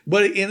 Okay.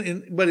 But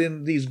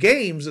in these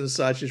games and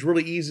such, it's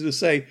really easy to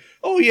say,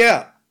 oh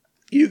yeah,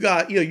 you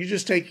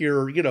just take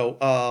your,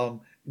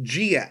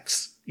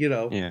 GX,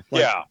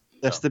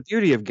 That's the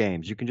beauty of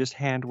games. You can just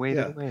hand wave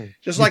it away.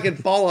 Just like in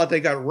Fallout,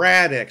 they got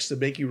Rad-X to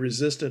make you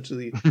resistant to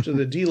the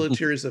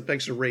deleterious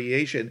effects of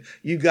radiation.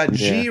 You got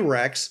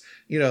G-Rex,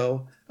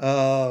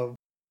 or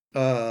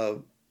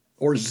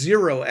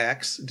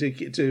Zero-X to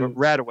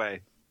Radaway.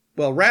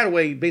 Well,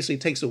 Radaway basically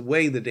takes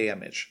away the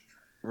damage.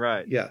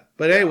 Right. Yeah.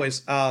 But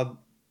anyways, and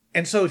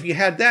so if you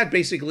had that,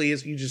 basically,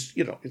 is you just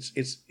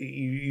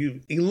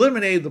you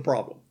eliminated the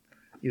problem,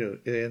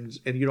 and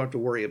you don't have to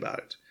worry about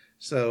it.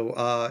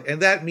 So, and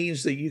that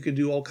means that you can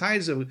do all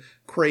kinds of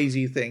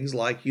crazy things,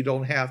 like you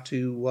don't have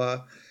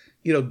to,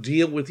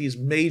 deal with these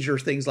major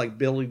things like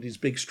building these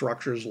big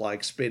structures,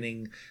 like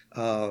spinning,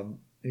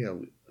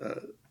 you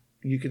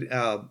could,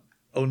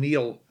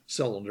 O'Neill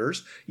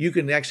cylinders. You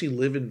can actually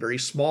live in very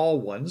small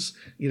ones,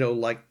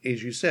 like,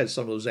 as you said,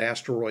 some of those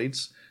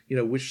asteroids,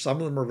 which some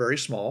of them are very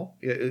small,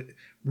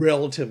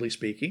 relatively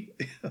speaking.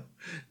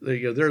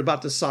 They're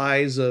about the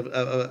size of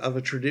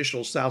a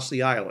traditional South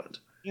Sea island.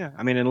 Yeah,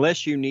 I mean,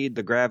 unless you need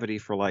the gravity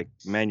for like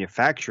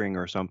manufacturing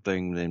or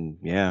something, then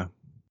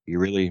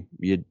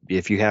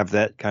if you have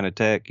that kind of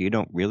tech, you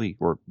don't really,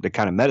 or the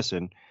kind of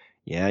medicine,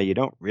 you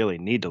don't really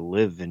need to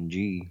live in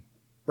G.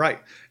 Right,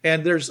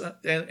 and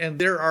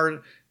there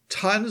are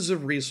tons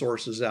of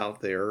resources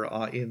out there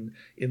in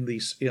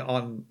these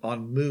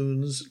on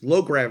moons,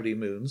 low gravity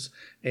moons,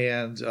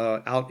 and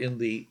out in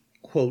the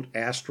quote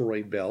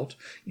asteroid belt.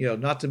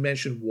 Not to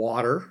mention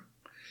water,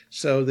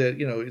 so that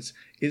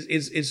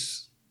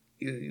it's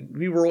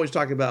we were always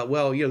talking about,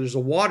 well, there's a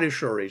water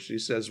shortage. He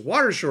says,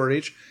 water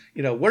shortage,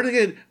 what are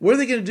they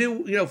going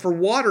to do, for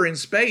water in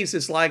space?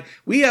 It's like,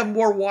 we have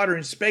more water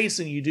in space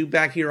than you do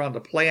back here on the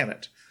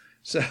planet.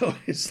 So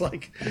it's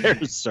like,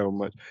 there's so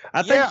much.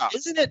 I think,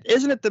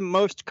 isn't it the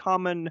most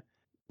common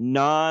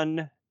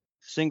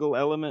non-single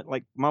element,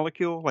 like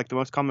molecule, like the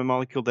most common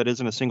molecule that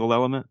isn't a single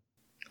element?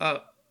 I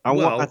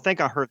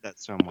think I heard that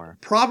somewhere.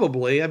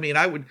 Probably.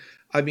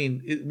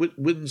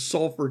 Wouldn't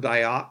sulfur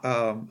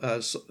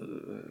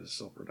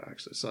sulfur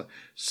dioxide?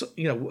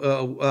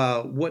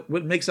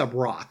 What makes up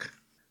rock?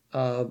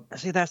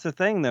 See, that's the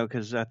thing, though,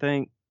 because I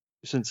think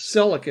since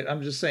silicate,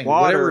 I'm just saying,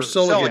 water, whatever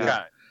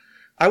silicate.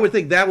 I would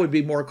think that would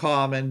be more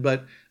common,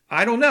 but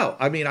I don't know.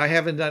 I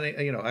haven't done it.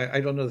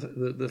 I don't know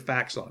the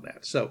facts on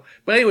that. So,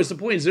 but anyways, the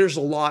point is, there's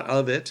a lot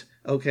of it.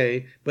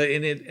 Okay, but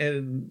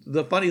and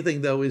the funny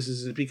thing though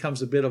is it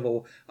becomes a bit of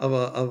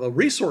a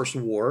resource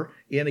war.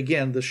 And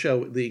again, the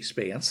show, The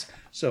Expanse.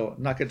 So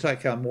I'm not going to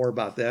talk more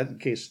about that in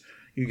case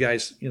you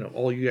guys,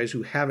 all you guys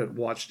who haven't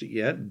watched it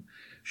yet,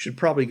 should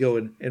probably go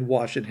and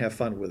watch it and have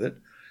fun with it,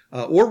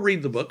 or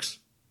read the books,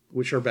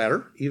 which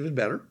are even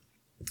better.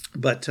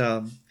 But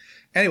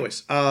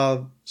anyways,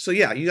 so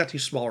yeah, you got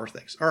these smaller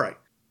things. All right.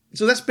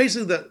 So that's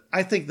basically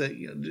I think that,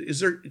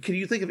 can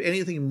you think of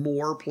anything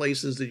more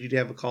places that you'd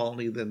have a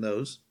colony than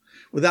those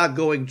without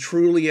going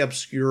truly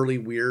obscurely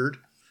weird?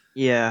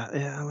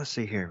 Yeah. Let's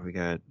see here. We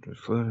got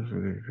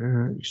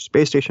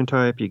space station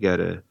type. You got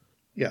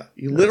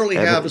you literally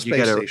have a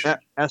space station.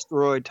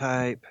 Asteroid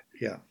type.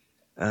 Yeah.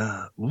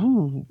 Not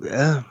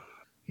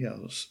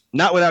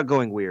without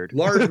going weird.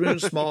 Large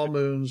moons, small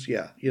moons.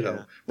 Yeah.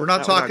 We're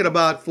not talking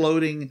about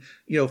floating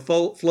a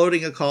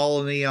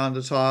colony on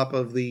the top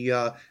of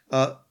the,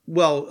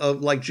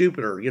 like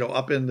Jupiter,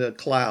 up in the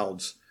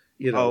clouds,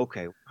 Oh,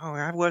 okay. Oh,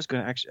 I was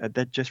going to actually,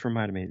 that just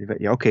reminded me.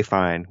 Yeah, okay,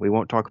 fine. We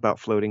won't talk about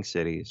floating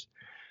cities.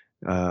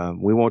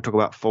 We won't talk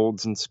about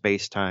folds in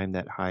space-time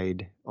that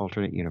hide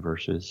alternate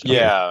universes.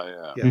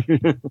 Okay.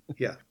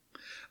 Yeah.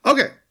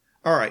 Okay.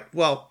 All right.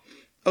 Well,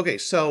 okay.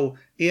 So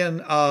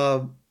in,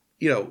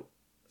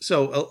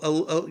 so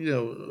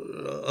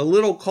a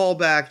little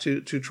callback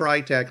to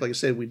TriTech. Like I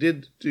said, we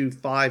did do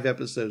 5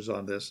 episodes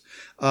on this,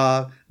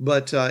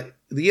 but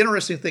the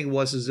interesting thing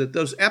is that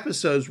those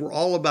episodes were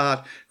all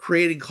about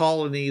creating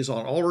colonies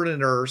on alternate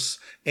Earths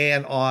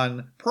and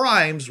on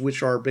primes,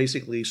 which are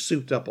basically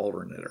souped up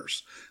alternate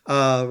Earths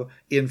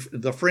in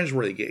the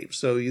Fringeworthy games.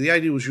 So the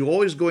idea was you're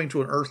always going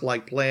to an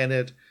Earth-like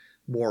planet,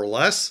 more or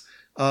less,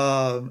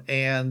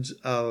 and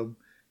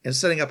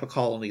setting up a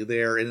colony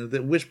there. And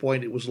at which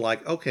point it was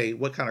like, okay,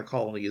 what kind of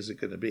colony is it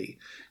going to be?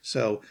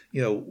 So,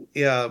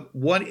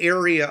 one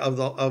area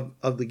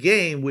of the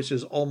game, which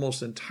is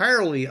almost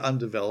entirely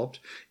undeveloped,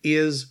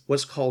 is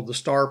what's called the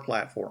star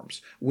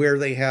platforms, where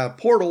they have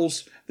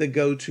portals that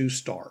go to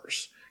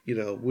stars,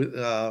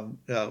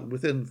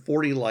 within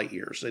 40 light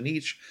years. And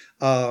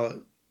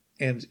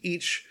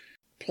each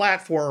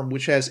platform,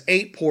 which has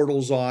 8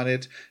 portals on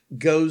it,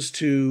 goes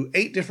to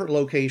 8 different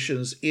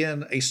locations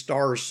in a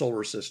star's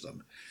solar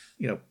system.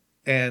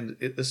 And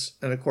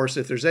of course,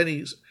 if there's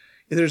any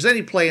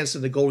planets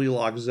in the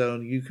Goldilocks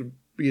zone, you can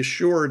be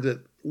assured that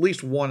at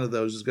least one of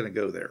those is going to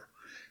go there.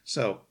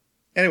 So,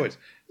 anyways,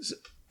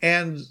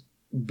 and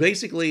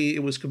basically,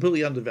 it was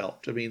completely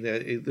undeveloped.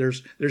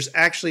 There's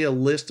actually a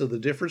list of the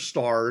different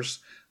stars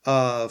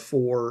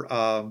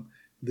for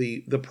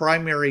the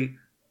primary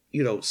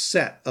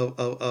set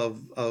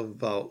of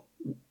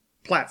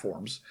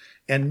platforms,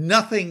 and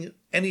nothing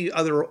any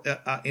other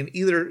in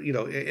either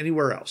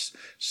anywhere else.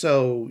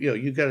 So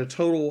you've got a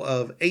total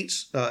of 8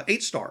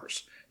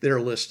 stars that are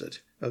listed.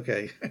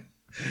 Okay.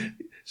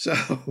 So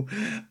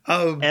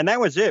and that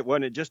was it,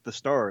 wasn't it? Just the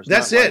stars.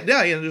 That's it.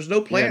 There's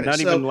no planets.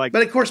 Not even like,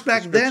 but of course,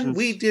 back then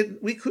we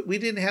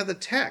didn't have the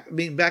tech.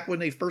 Back when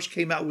they first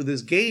came out with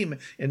this game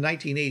in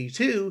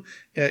 1982,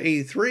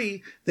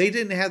 83, they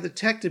didn't have the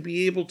tech to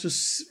be able to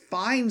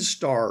find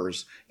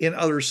stars in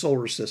other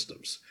solar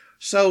systems.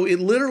 So it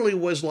literally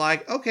was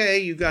like, okay,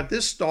 you've got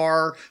this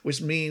star,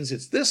 which means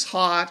it's this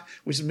hot,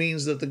 which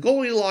means that the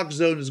Goldilocks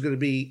zone is going to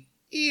be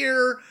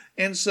here.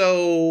 And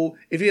so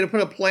if you're going to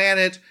put a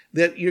planet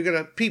that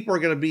people are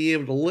going to be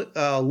able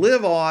to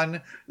live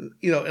on,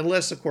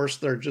 unless of course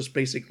they're just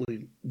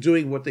basically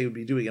doing what they would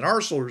be doing in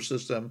our solar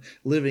system,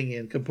 living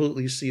in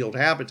completely sealed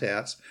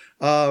habitats,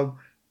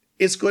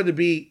 it's going to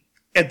be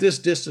at this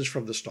distance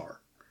from the star.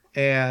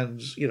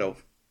 And,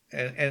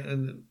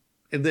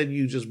 and then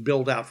you just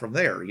build out from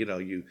there.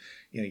 You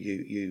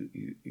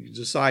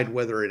decide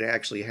whether it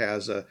actually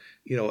has a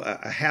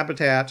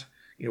habitat,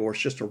 or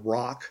it's just a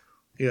rock,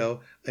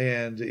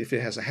 and if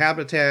it has a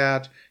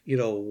habitat,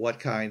 what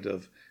kind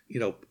of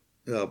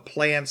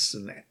plants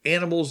and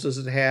animals does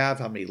it have?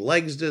 How many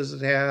legs does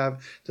it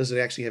have? Does it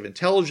actually have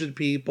intelligent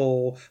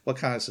people? What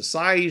kind of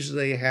societies do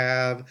they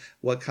have?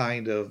 What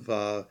kind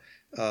of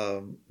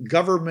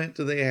government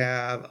do they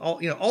have?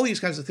 All these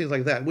kinds of things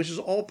like that, which is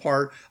all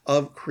part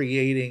of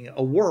creating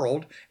a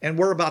world. And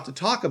we're about to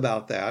talk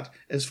about that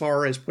as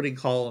far as putting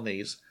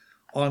colonies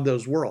on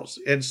those worlds.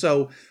 And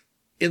so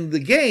in the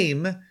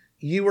game,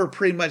 you were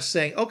pretty much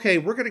saying, okay,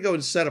 we're going to go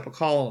and set up a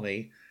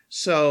colony.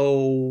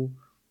 So,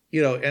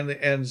 and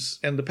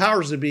the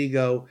powers that be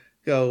go,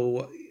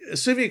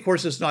 assuming, of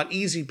course, it's not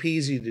easy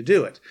peasy to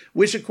do it,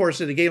 which, of course,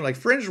 in a game like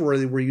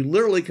Fringeworthy, where you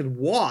literally can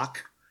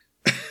walk,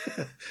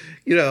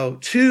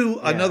 to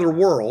another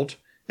world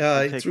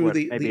through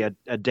maybe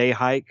a day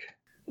hike.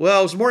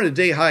 Well, it's more than a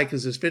day hike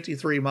because it's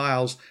 53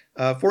 miles,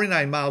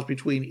 49 miles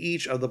between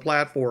each of the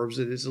platforms.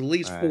 It is at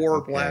least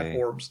four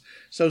platforms,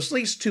 so it's at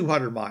least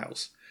 200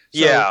 miles.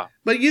 So, yeah,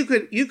 but you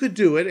could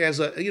do it as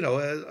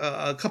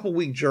a couple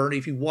week journey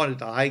if you wanted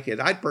to hike it.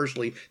 I'd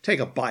personally take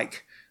a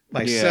bike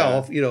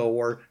myself,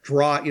 or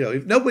draw.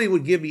 If nobody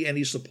would give me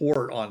any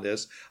support on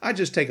this, I'd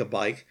just take a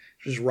bike,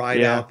 just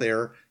ride out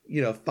there.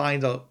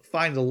 Find a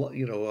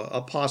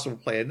possible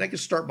plan, and I could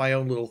start my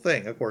own little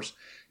thing. Of course,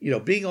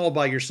 being all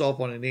by yourself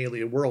on an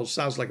alien world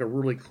sounds like a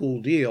really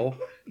cool deal,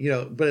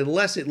 but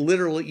unless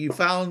you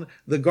found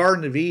the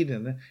Garden of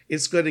Eden,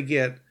 it's going to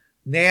get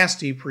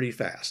nasty pretty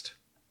fast.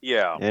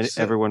 Yeah. And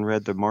everyone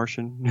read The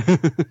Martian?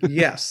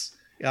 Yes.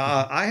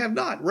 I have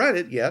not read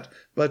it yet,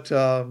 but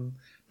I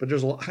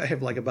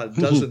have like about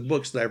a dozen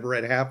books that I've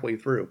read halfway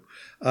through,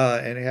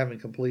 and I haven't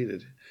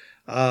completed.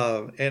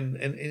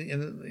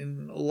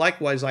 And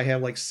likewise, I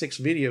have like 6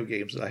 video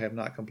games that I have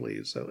not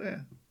completed. So,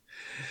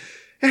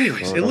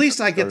 anyways, at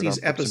least I get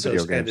these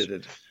episodes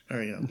edited,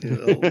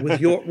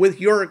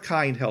 with your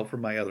kind help from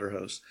my other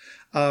hosts.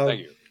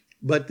 Thank you.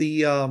 But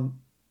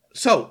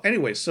so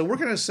we're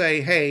going to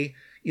say, hey,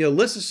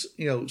 let's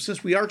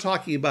since we are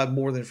talking about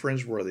more than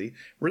Fringeworthy,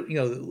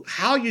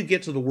 how you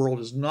get to the world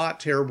is not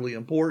terribly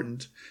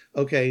important.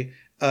 Okay,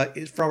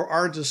 from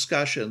our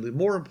discussion, the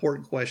more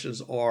important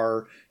questions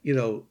are,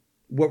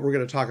 what we're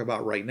going to talk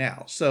about right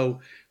now.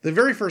 So the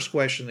very first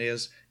question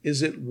is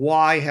it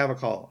why have a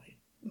colony?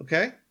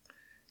 Okay.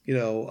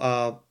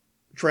 Trav,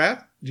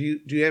 do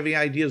you have any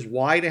ideas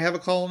why to have a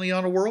colony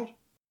on a world?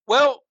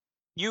 Well,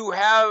 you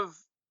have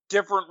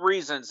different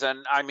reasons. And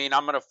I mean,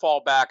 I'm going to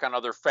fall back on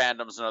other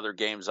fandoms and other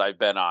games I've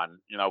been on,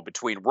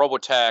 between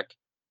Robotech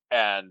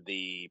and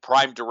the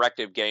Prime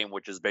Directive game,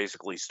 which is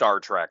basically Star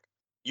Trek.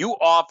 You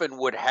often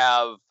would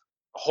have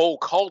whole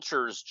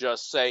cultures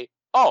just say,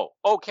 oh,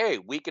 okay,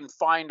 we can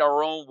find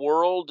our own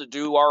world to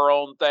do our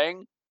own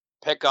thing,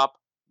 pick up,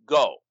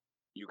 go.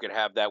 You could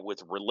have that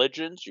with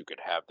religions. You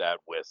could have that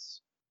with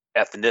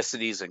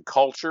ethnicities and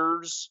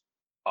cultures.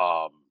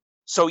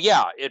 So,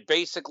 yeah, it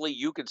basically,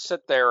 you could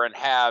sit there and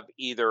have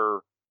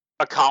either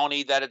a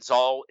colony that it's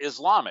all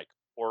Islamic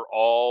or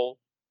all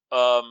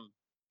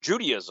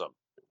Judaism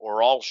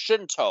or all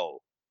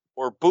Shinto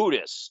or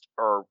Buddhist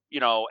or,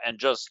 and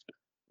just...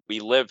 We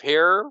live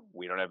here.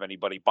 We don't have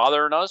anybody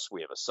bothering us.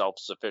 We have a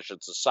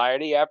self-sufficient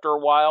society after a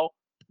while.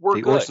 We're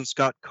the good. Orson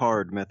Scott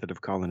Card method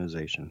of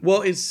colonization.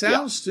 Well, it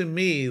sounds to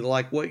me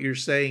like what you're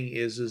saying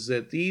is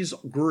that these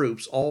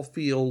groups all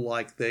feel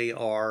like they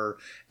are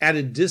at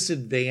a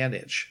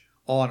disadvantage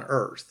on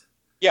Earth.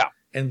 Yeah.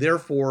 And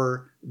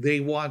therefore,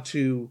 they want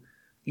to,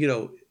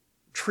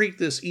 treat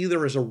this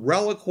either as a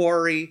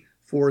reliquary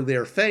for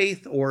their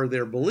faith or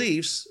their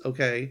beliefs,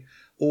 okay,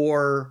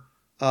 or...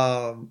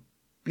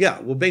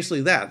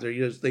 basically that.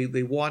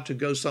 They want to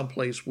go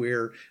someplace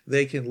where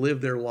they can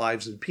live their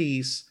lives in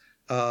peace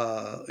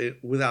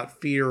without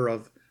fear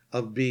of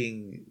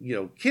being,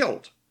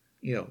 killed,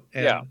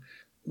 and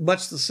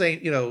much the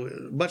same,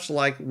 much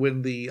like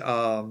when the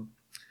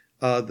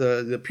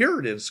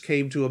Puritans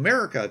came to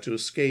America to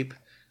escape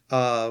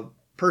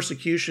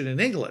persecution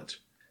in England.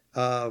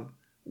 And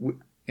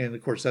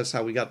of course, that's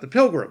how we got the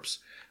Pilgrims.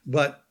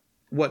 But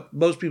what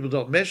most people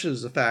don't mention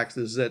is the fact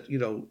is that,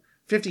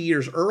 50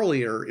 years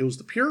earlier, it was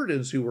the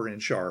Puritans who were in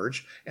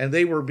charge, and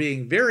they were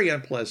being very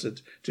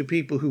unpleasant to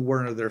people who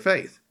weren't of their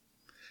faith.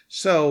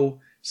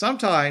 So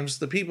sometimes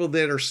the people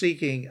that are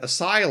seeking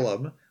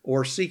asylum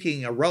or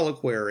seeking a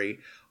reliquary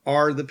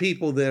are the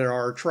people that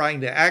are trying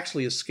to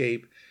actually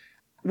escape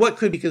what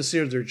could be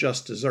considered their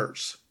just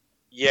deserts.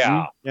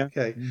 Yeah. Yeah.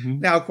 Okay.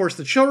 Mm-hmm. Now, of course,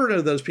 the children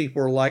of those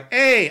people are like,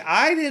 "Hey,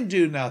 I didn't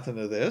do nothing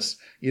to this.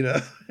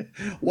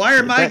 Why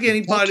am I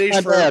getting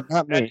punished for?"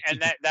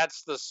 And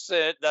that's the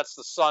sin. That's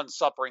the son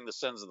suffering the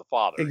sins of the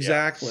father.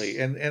 Exactly.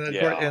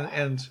 Yeah.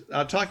 And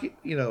I'll talk.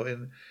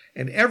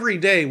 And every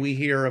day we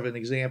hear of an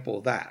example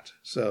of that.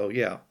 So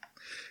yeah,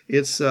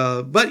 it's.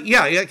 But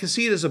yeah, I can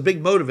see it as a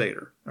big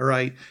motivator. All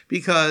right,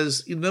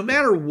 because no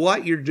matter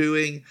what you're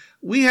doing,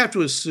 we have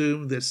to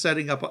assume that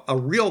setting up a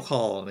real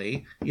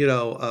colony,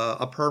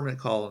 a permanent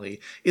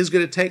colony, is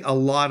going to take a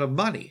lot of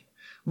money.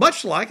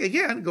 Much like,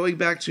 again, going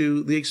back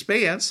to The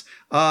Expanse,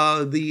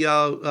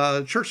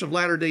 the Church of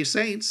Latter-day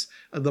Saints,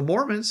 the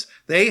Mormons,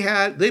 they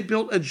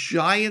built a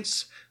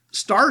giant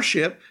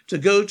starship to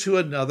go to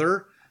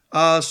another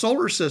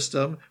solar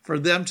system for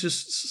them to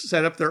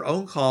set up their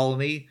own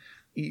colony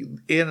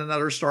in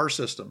another star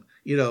system.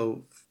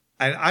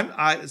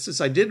 And since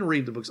I didn't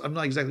read the books, I'm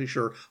not exactly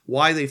sure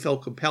why they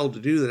felt compelled to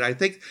do that. I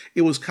think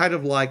it was kind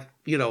of like,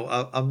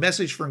 a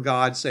message from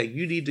God saying,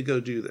 you need to go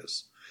do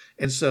this.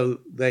 And so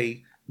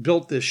they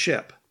built this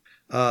ship.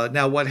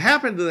 Now, what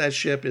happened to that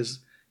ship is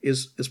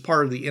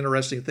part of the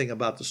interesting thing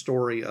about the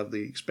story of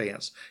The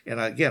Expanse. And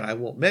again, I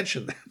won't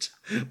mention that,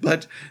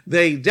 but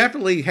they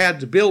definitely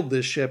had to build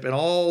this ship and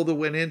all that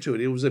went into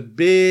it. It was a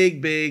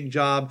big, big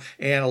job,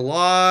 and a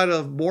lot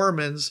of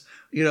Mormons,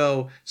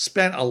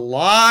 spent a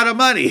lot of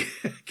money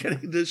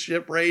getting this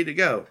ship ready to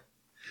go.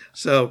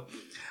 So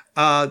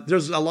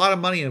there's a lot of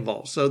money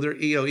involved. So there,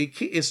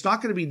 it's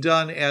not going to be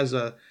done as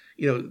a,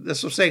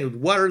 that's what I'm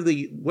saying. What are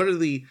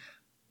the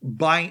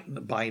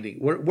binding?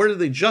 What are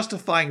the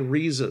justifying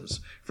reasons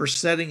for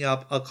setting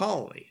up a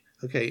colony?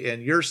 Okay,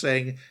 and you're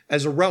saying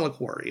as a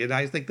reliquary, and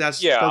I think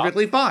that's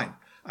perfectly fine.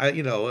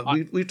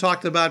 We've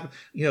talked about,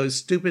 it's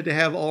stupid to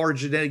have all our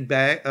genetic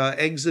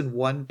eggs in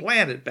one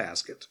planet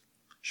basket.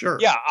 Sure.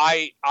 Yeah,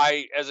 I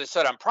as I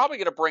said, I'm probably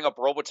going to bring up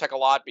Robotech a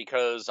lot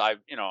because I've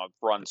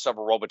run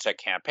several Robotech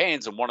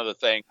campaigns, and one of the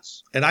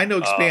things. And I know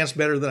Expanse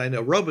better than I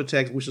know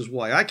Robotech, which is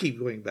why I keep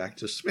going back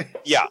to Expanse.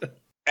 Yeah,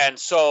 and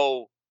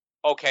so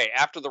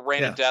after the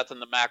Reign of Death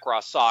and the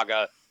Macross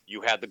Saga,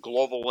 you had the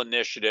Global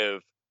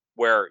Initiative,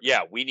 where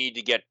we need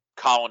to get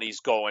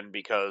colonies going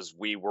because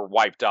we were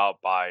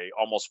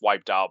almost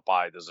wiped out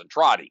by the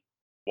Zentradi,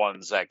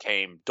 ones that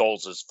came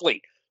Dolz's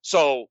fleet.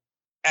 So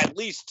at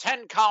least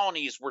 10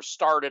 colonies were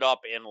started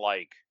up in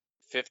like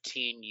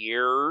 15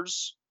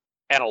 years,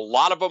 and a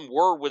lot of them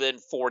were within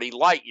 40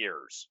 light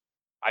years.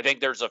 I think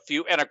there's a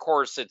few, and of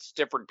course it's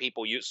different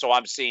people use. So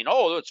I'm seeing,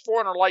 it's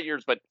 400 light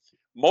years, but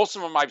most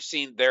of them I've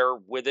seen they're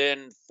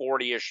within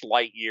 40-ish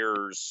light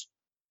years.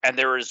 And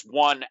there is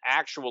one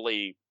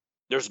actually,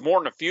 there's more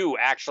than a few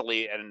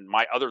actually. And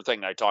my other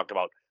thing I talked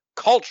about,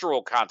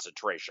 cultural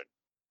concentration.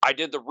 I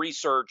did the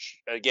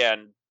research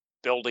again,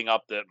 building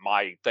up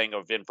my thing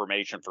of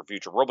information for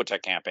future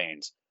Robotech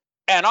campaigns.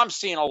 And I'm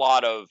seeing a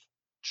lot of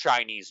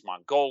Chinese,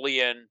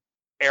 Mongolian,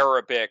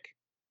 Arabic.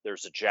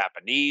 There's a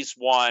Japanese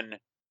one.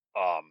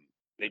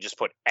 They just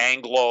put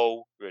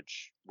Anglo,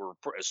 which we're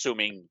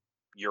assuming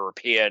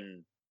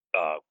European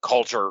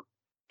culture.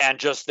 And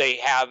just they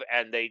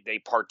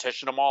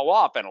partition them all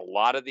up. And a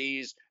lot of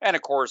these, and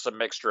of course, a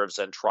mixture of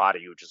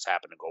Zentradi, who just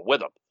happen to go with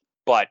them.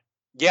 But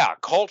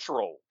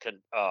cultural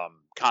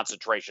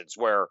concentrations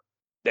where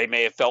they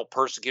may have felt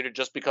persecuted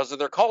just because of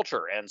their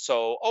culture. And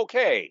so,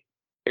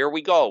 here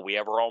we go. We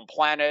have our own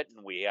planet,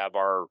 and we have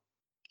our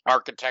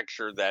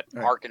architecture that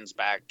harkens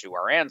back to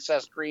our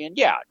ancestry. And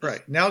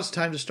right. Now it's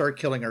time to start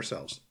killing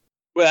ourselves.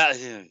 Well,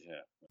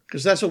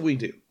 because that's what we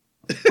do.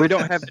 We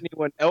don't have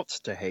anyone else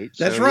to hate.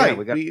 That's so, right.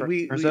 We got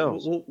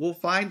ourselves. We'll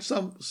find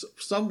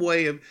some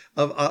way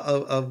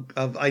of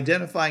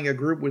identifying a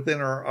group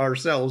within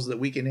ourselves that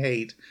we can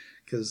hate,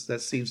 because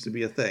that seems to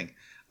be a thing.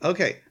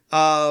 Okay.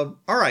 All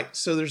right.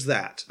 So there's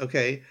that.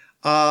 Okay.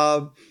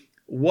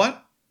 One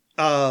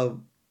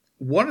of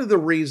the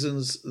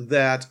reasons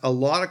that a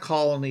lot of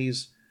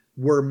colonies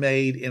were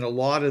made in a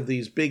lot of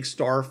these big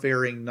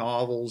starfaring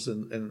novels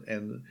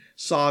and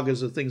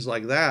sagas and things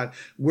like that,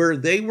 where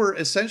they were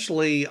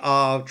essentially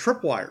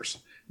tripwires.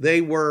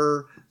 They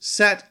were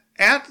set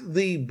at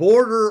the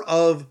border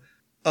of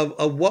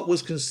what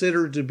was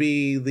considered to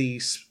be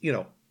the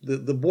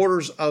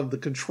borders of the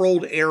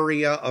controlled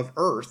area of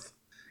Earth,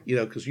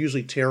 because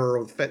usually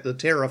the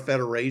Terra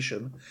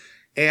Federation,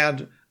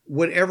 and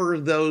whatever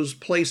those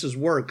places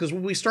were. Because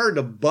when we started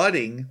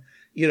abutting,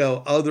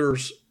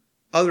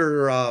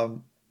 other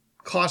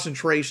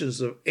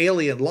concentrations of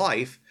alien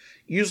life,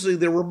 usually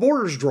there were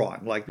borders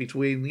drawn, like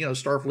between,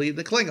 Starfleet and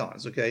the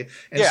Klingons, okay?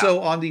 And so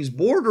on these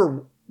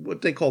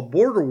what they call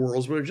border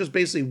worlds, which are just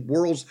basically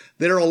worlds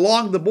that are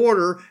along the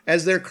border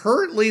as they're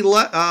currently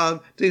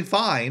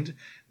defined,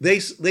 they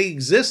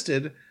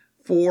existed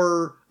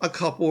for a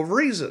couple of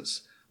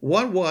reasons.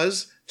 One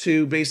was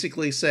to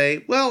basically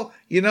say, well,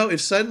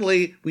 if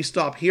suddenly we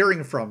stop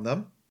hearing from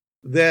them,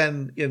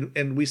 then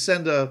and we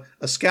send a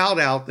scout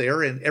out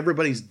there and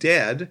everybody's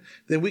dead,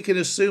 then we can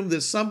assume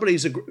that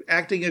somebody's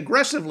acting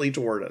aggressively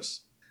toward us.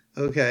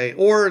 Okay,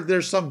 or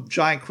there's some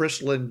giant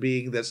crystalline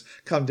being that's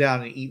come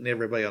down and eaten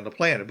everybody on the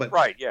planet. But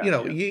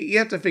you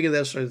have to figure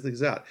those sort of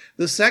things out.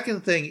 The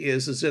second thing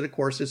is that of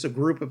course it's a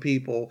group of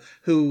people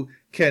who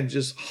can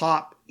just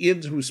hop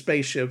into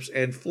spaceships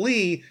and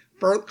flee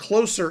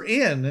closer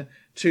in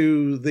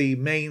to the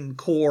main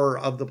core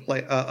of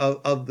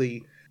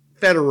the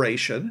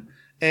Federation,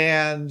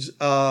 and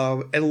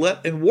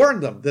warn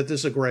them that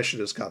this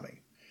aggression is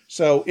coming.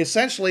 So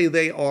essentially,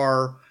 they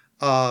are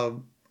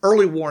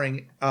early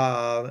warning,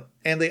 and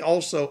they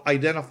also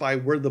identify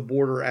where the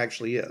border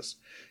actually is.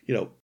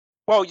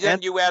 Well,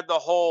 then you add the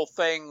whole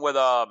thing with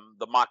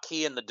the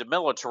Maquis and the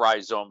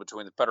demilitarized zone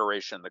between the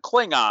Federation and the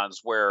Klingons,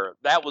 where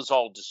that was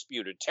all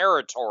disputed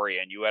territory,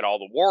 and you had all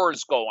the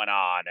wars going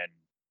on, and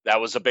that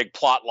was a big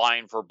plot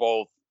line for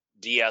both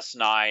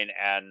DS9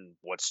 and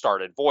what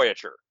started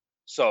Voyager.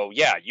 So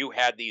yeah, you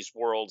had these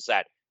worlds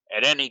that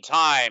at any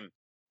time,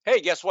 hey,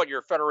 guess what? You're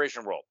a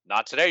Federation world.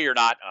 Not today, you're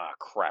not. Oh,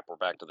 crap, we're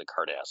back to the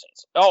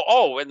Cardassians.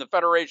 Oh, in the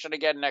Federation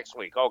again next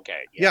week.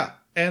 Okay, Yeah.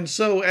 And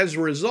so as a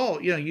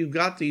result, you've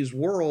got these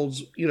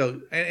worlds,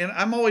 and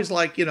I'm always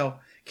like,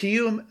 can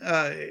you,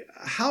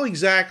 how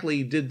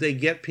exactly did they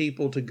get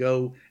people to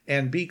go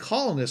and be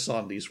colonists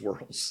on these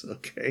worlds?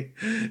 Okay.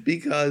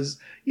 Because,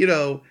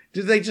 did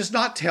they just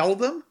not tell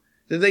them?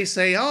 Did they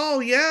say, oh,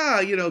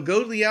 yeah,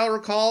 go to the outer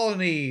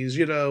colonies,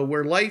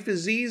 where life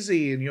is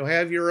easy and you'll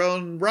have your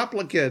own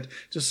replicant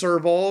to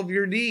serve all of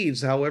your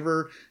needs,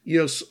 however,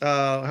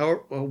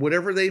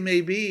 whatever they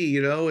may be,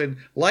 and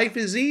life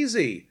is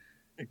easy.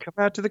 Come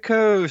out to the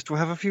coast. We'll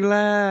have a few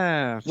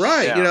laughs.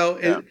 Right.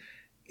 Yeah.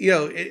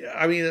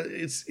 I mean,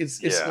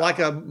 it's like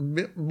a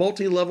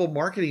multi-level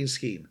marketing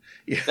scheme.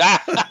 It's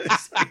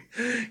like,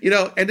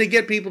 and they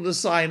get people to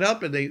sign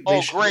up, and they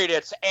great!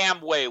 It's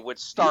Amway with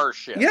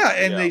Starship. Yeah,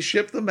 and they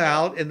ship them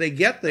out, and they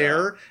get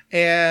there,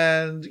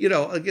 and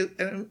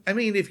I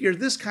mean, if you're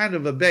this kind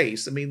of a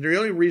base, I mean, the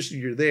only reason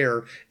you're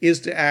there is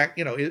to act,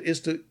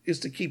 is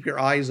to keep your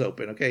eyes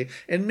open, okay,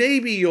 and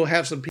maybe you'll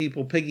have some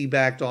people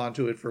piggybacked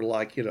onto it for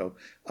like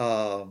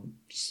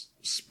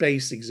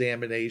space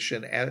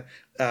examination,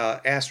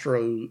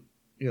 astro,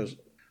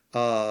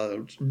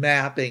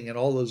 mapping and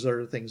all those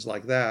other things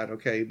like that.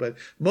 Okay. But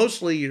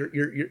mostly you're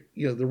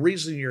the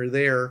reason you're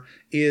there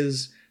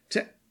is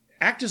to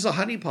act as a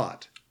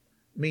honeypot.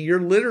 I mean, you're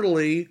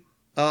literally,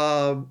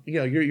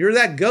 you're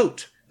that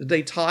goat that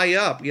they tie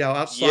up,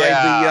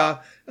 outside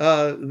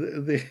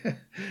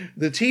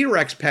the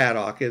T-Rex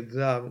paddock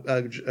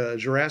in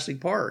Jurassic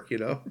Park,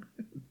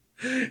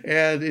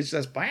 and it's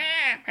just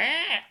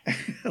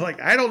like,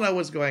 I don't know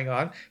what's going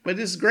on, but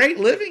it's great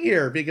living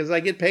here because I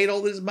get paid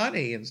all this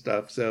money and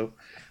stuff. So,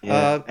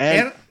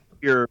 and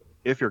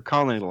if your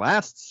colony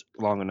lasts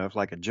long enough,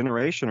 like a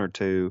generation or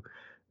two,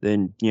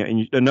 then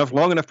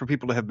long enough for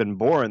people to have been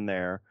born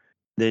there,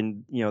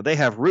 then they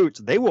have roots.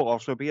 They will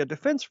also be a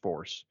defense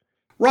force.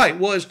 Right.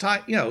 Well, it's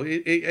time.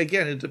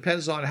 Again, it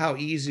depends on how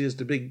easy it is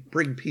to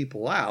bring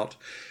people out.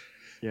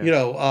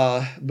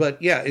 Yeah.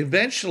 But yeah,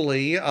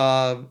 eventually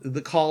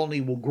the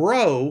colony will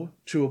grow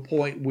to a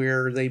point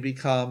where they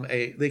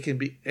can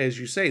be, as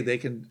you say, they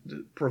can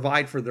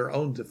provide for their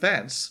own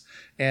defense,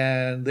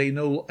 and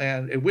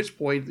and at which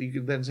point you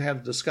can then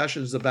have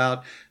discussions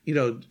about,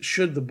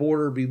 should the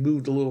border be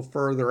moved a little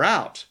further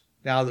out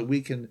now that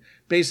we can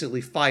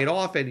basically fight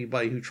off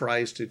anybody who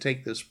tries to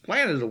take this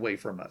planet away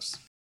from us.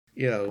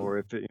 Or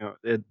if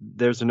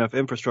there's enough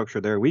infrastructure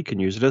there, we can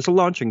use it as a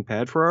launching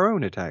pad for our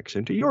own attacks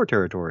into your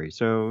territory.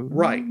 So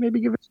right,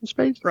 maybe give it some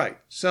space. Right.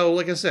 So,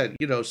 like I said,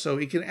 so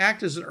it can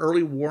act as an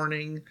early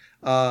warning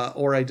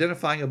or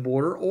identifying a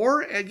border,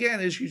 or again,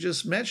 as you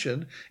just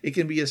mentioned, it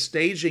can be a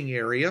staging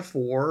area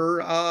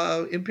for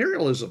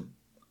imperialism.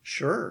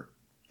 Sure,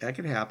 that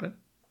can happen.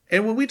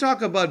 And when we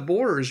talk about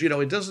borders,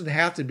 it doesn't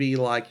have to be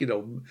like,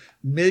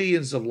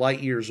 millions of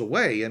light years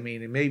away. I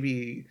mean,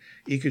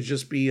 it could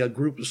just be a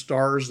group of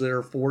stars that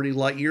are 40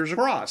 light years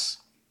across,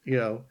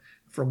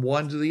 from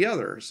one to the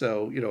other.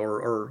 So,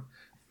 or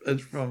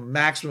from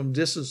maximum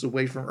distance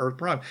away from Earth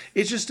Prime.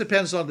 It just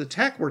depends on the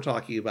tech we're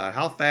talking about.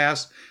 How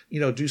fast,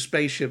 do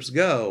spaceships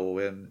go,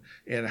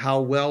 and how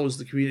well is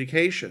the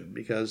communication?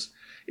 Because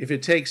if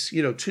it takes,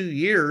 2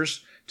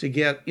 years to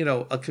get,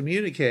 a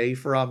communique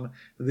from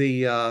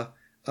the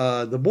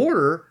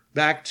border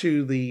back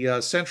to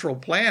the central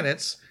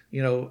planets,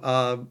 you're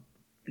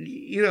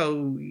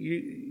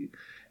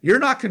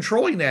not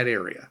controlling that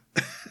area.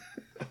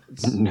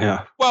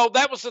 Yeah. Well,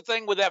 that was the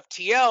thing with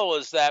FTL,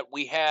 is that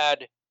we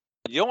had,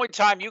 the only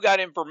time you got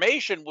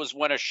information was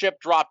when a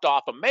ship dropped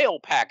off a mail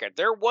packet.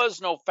 There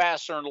was no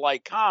faster than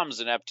light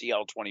comms in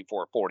FTL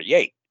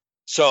 2448.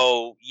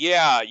 So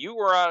yeah, you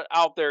were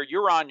out there,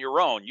 you're on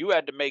your own. You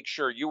had to make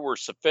sure you were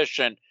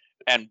sufficient.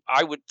 And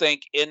I would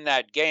think in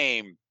that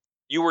game,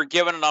 you were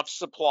given enough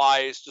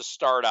supplies to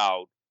start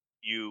out.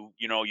 You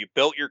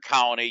built your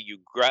colony, you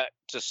got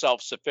to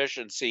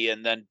self-sufficiency,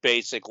 and then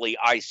basically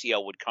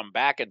ICL would come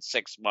back in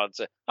 6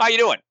 months. How you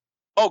doing?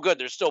 Oh, good.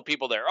 There's still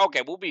people there.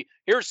 Okay,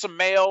 here's some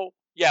mail.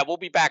 Yeah, we'll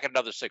be back in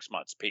another 6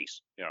 months.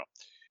 Peace.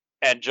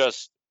 And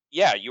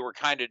you were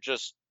kind of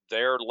just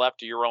there,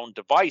 left to your own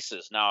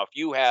devices. Now, if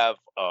you have,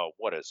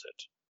 what is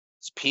it?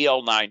 It's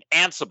PL9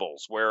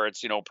 Ansibles, where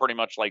it's, pretty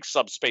much like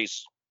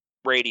subspace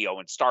radio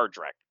in Star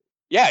Trek.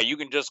 Yeah, you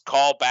can just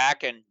call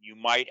back, and you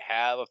might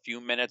have a few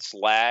minutes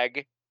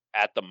lag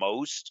at the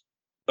most,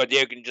 but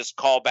you can just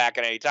call back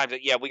at any time.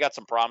 Yeah, we got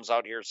some problems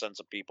out here, send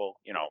some people,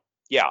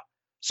 Yeah.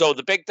 So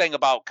the big thing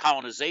about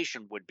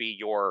colonization would be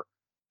your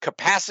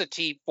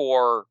capacity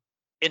for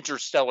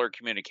interstellar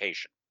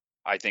communication,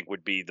 I think,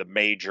 would be the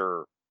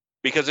major,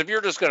 because if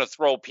you're just going to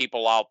throw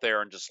people out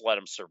there and just let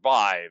them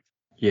survive,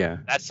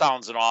 that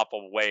sounds an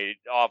awful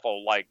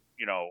like,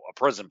 a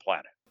prison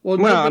planet. Well,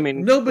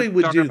 nobody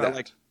would do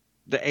that.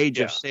 The age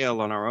of sail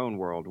on our own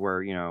world,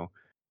 where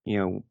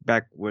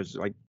back was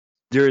like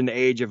during the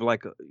age of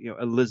like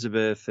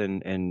Elizabeth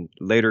and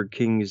later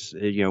kings,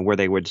 where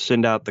they would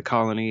send out the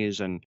colonies,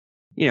 and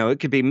it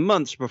could be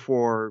months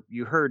before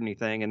you heard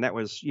anything, and that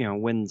was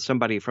when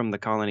somebody from the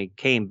colony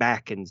came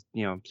back and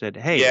said,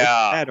 "Hey, it's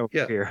Yeah. bad over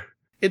Yeah. here."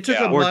 It took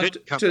a Or month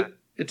didn't come to back.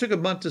 it took a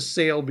month to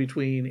sail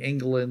between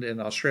England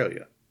and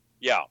Australia.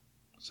 Yeah.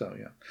 So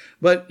yeah,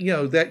 but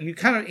that you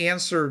kind of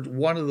answered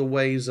one of the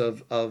ways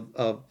of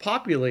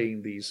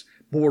populating these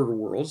border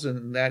worlds,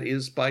 and that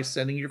is by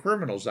sending your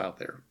criminals out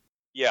there.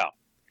 Yeah.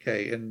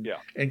 Okay, and Yeah.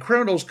 and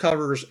criminals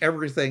covers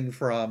everything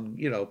from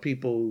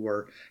people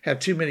who have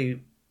too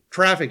many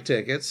traffic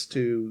tickets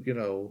to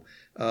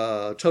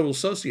total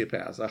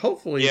sociopaths.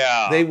 Hopefully,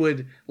 Yeah. they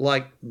would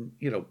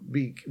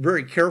be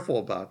very careful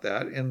about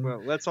that. And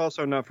Well, let's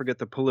also not forget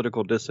the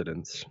political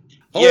dissidents.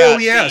 oh Yeah,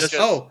 yes, see,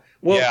 oh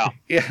well, yeah.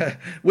 yeah,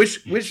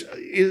 which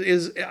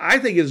is I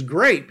think is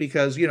great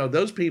because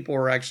those people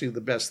are actually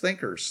the best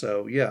thinkers.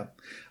 So yeah.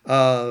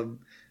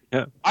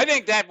 I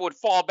think that would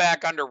fall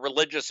back under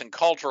religious and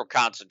cultural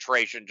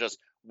concentration. Just,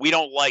 we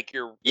don't like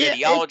your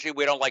ideology,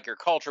 we don't like your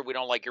culture, we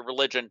don't like your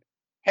religion.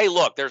 Hey,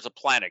 look, there's a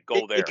planet.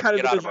 Go there. kind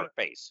of Get out is of our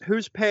face.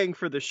 Who's paying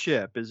for the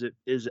ship?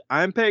 Is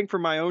I'm paying for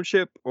my own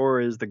ship,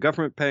 or is the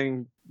government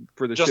paying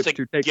for the Just ship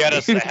to to take get me?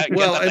 us the heck,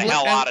 Well, get them the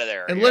hell out of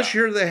there. Unless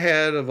you're the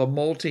head of a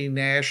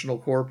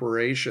multinational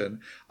corporation,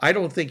 I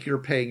don't think you're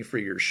paying for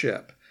your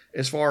ship.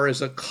 As far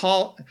as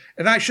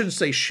and I shouldn't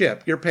say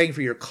ship, you're paying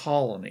for your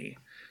colony.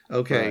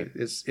 Okay, Right.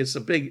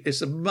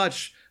 it's a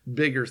much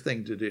bigger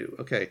thing to do.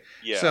 Okay,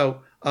 Yeah.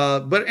 So,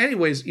 but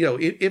anyways,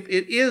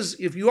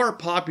 if you are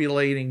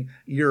populating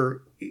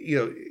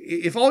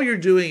if all you're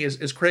doing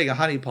is creating a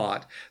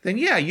honeypot, then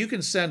yeah, you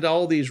can send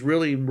all these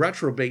really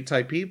retrobate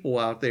type people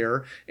out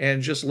there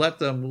and just let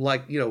them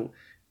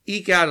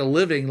eke out a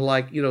living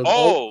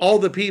all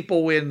the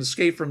people in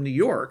Escape from New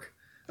York.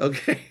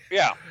 Okay.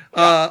 Yeah.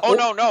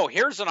 No.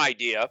 Here's an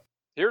idea,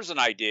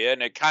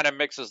 and it kind of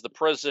mixes the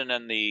prison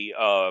and the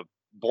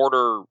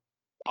border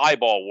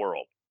eyeball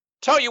world.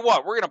 Tell you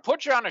what, we're going to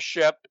put you on a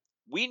ship.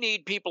 We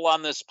need people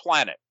on this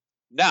planet.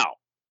 Now,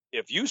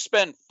 if you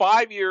spend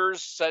 5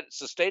 years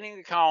sustaining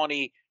the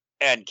colony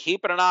and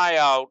keeping an eye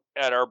out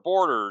at our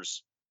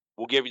borders,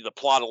 we'll give you the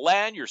plot of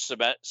land. Your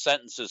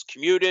sentence is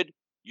commuted.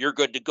 You're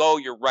good to go.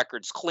 Your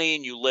record's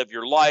clean. You live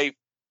your life.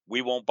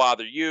 We won't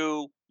bother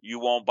you. You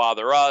won't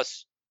bother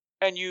us.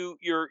 And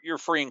you're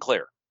free and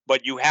clear.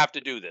 But you have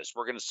to do this.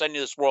 We're going to send you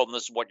this world, and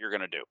this is what you're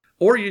going to do.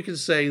 Or you can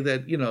say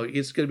that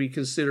it's going to be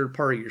considered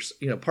part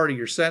of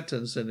your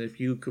sentence, and if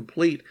you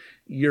complete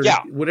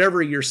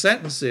whatever your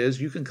sentence is,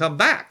 you can come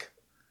back.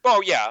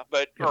 Oh yeah,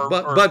 but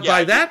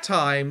by that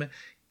time,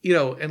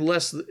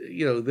 unless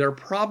they're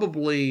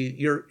probably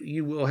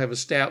you will have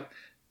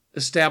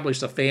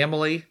established a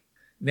family.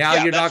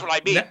 Now that's what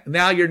I mean.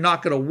 Now you're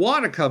not going to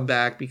want to come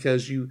back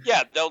because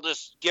they'll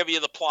just give you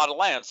the plot of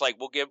land. It's like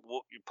we'll you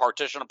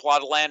partition a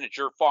plot of land. It's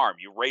your farm.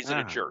 You raise it.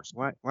 It's yours.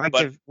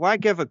 Why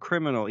give a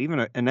criminal,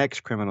 even an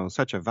ex-criminal,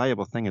 such a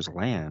valuable thing as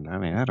land? I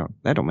mean,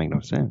 that don't make no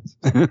sense.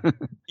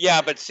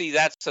 Yeah, but see,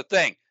 that's the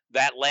thing.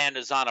 That land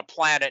is on a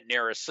planet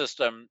near a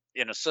system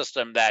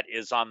that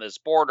is on this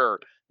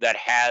border that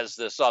has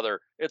this other.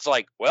 It's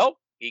like, well,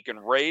 he can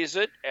raise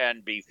it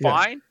and be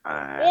fine,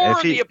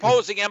 or the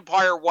opposing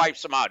empire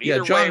wipes him out.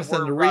 Either way,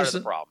 we're out of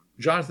the problem.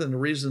 Jonathan, the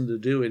reason to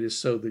do it is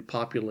so the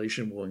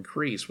population will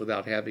increase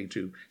without having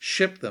to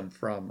ship them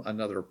from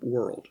another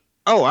world.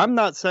 Oh, I'm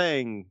not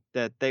saying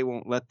that they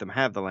won't let them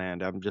have the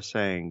land. I'm just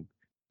saying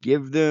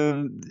give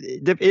them.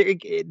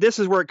 This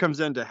is where it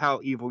comes into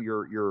how evil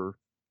your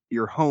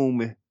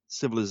home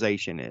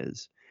civilization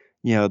is.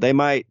 They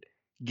might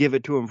give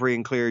it to them free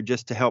and clear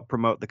just to help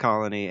promote the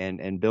colony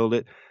and build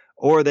it.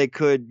 Or they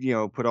could,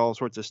 put all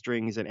sorts of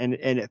strings and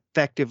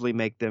effectively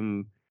make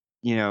them,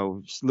 a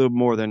little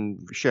more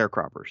than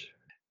sharecroppers.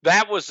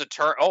 That was a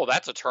term. Oh,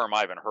 that's a term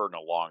I haven't heard in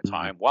a long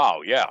time.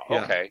 Wow. Yeah.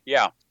 Okay.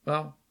 Yeah.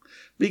 Well,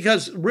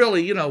 because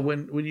really,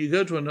 when you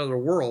go to another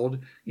world,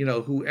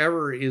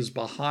 whoever is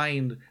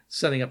behind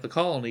setting up the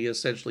colony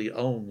essentially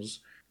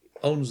owns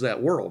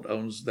that world,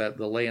 owns the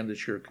land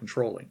that you're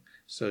controlling.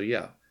 So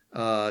yeah.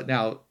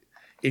 Now,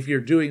 if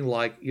you're doing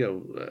like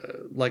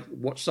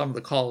what some of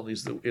the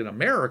colonies in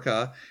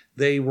America,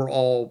 they were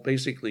all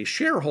basically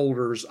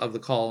shareholders of the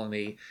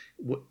colony.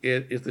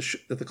 If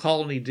the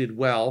colony did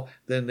well,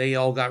 then they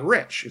all got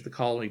rich. If the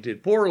colony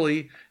did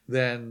poorly,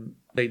 then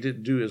they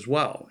didn't do as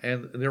well.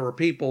 And there were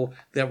people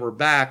that were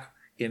back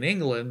in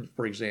England,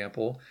 for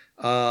example,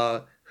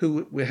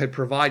 who had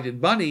provided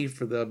money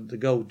for them to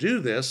go do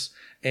this.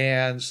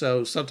 And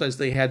so sometimes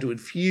they had to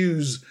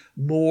infuse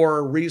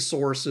more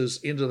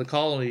resources into the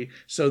colony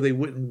so they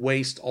wouldn't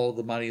waste all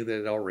the money they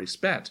had already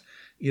spent.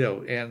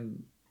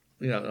 And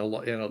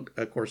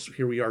of course,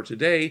 here we are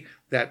today,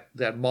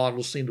 that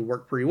model seemed to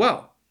work pretty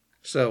well.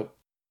 So,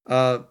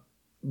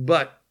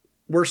 but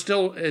we're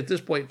still at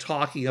this point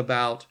talking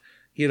about,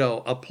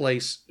 a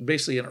place,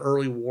 basically an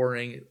early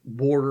warning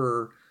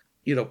border,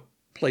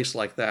 place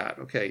like that.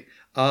 Okay.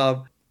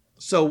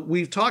 So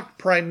we've talked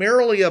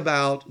primarily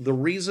about the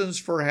reasons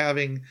for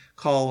having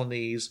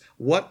colonies,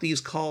 what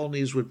these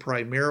colonies would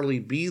primarily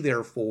be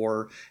there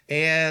for,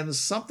 and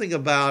something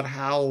about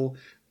how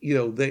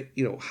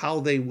how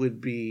they would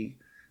be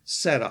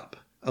set up.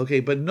 Okay,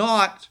 but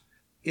not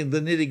in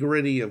the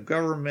nitty-gritty of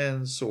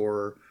governments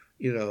or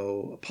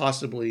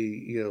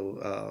possibly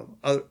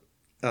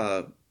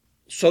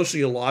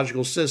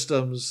sociological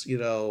systems.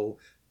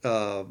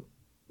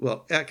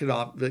 The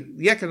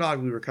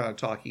economic we were kind of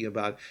talking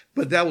about,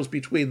 but that was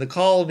between the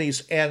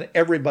colonies and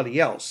everybody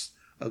else.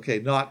 Okay,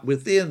 not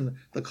within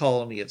the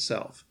colony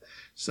itself.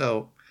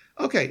 So,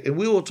 okay, and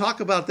we will talk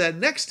about that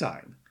next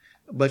time,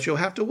 but you'll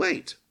have to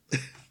wait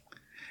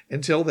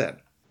until then.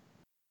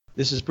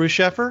 This is Bruce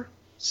Sheffer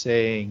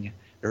saying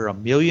there are a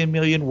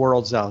million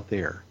worlds out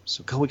there,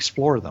 so go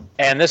explore them.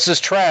 And this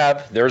is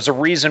Trav. There's a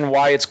reason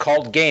why it's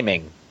called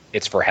gaming.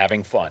 It's for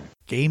having fun.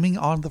 Gaming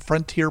on the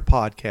Frontier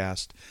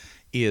podcast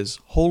is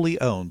wholly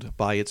owned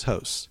by its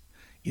hosts.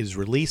 It is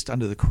released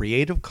under the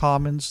Creative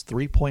Commons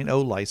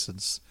 3.0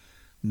 license.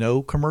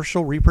 No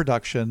commercial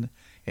reproduction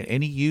and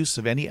any use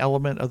of any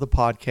element of the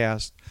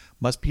podcast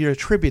must be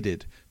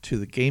attributed to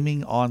the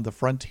Gaming on the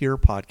Frontier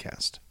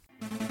podcast.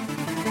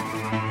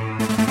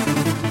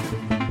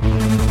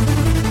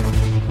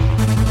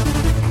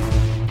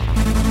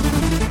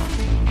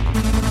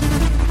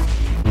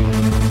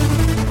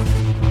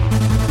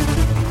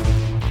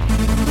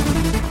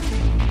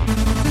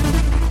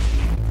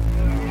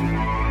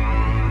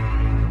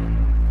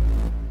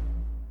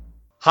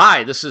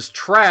 Hi, this is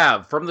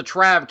Trav from the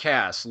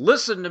Travcast.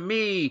 Listen to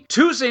me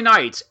Tuesday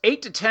nights,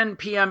 8 to 10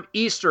 p.m.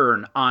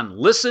 Eastern on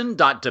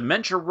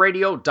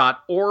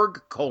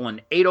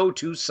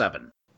listen.dementiaradio.org:8027.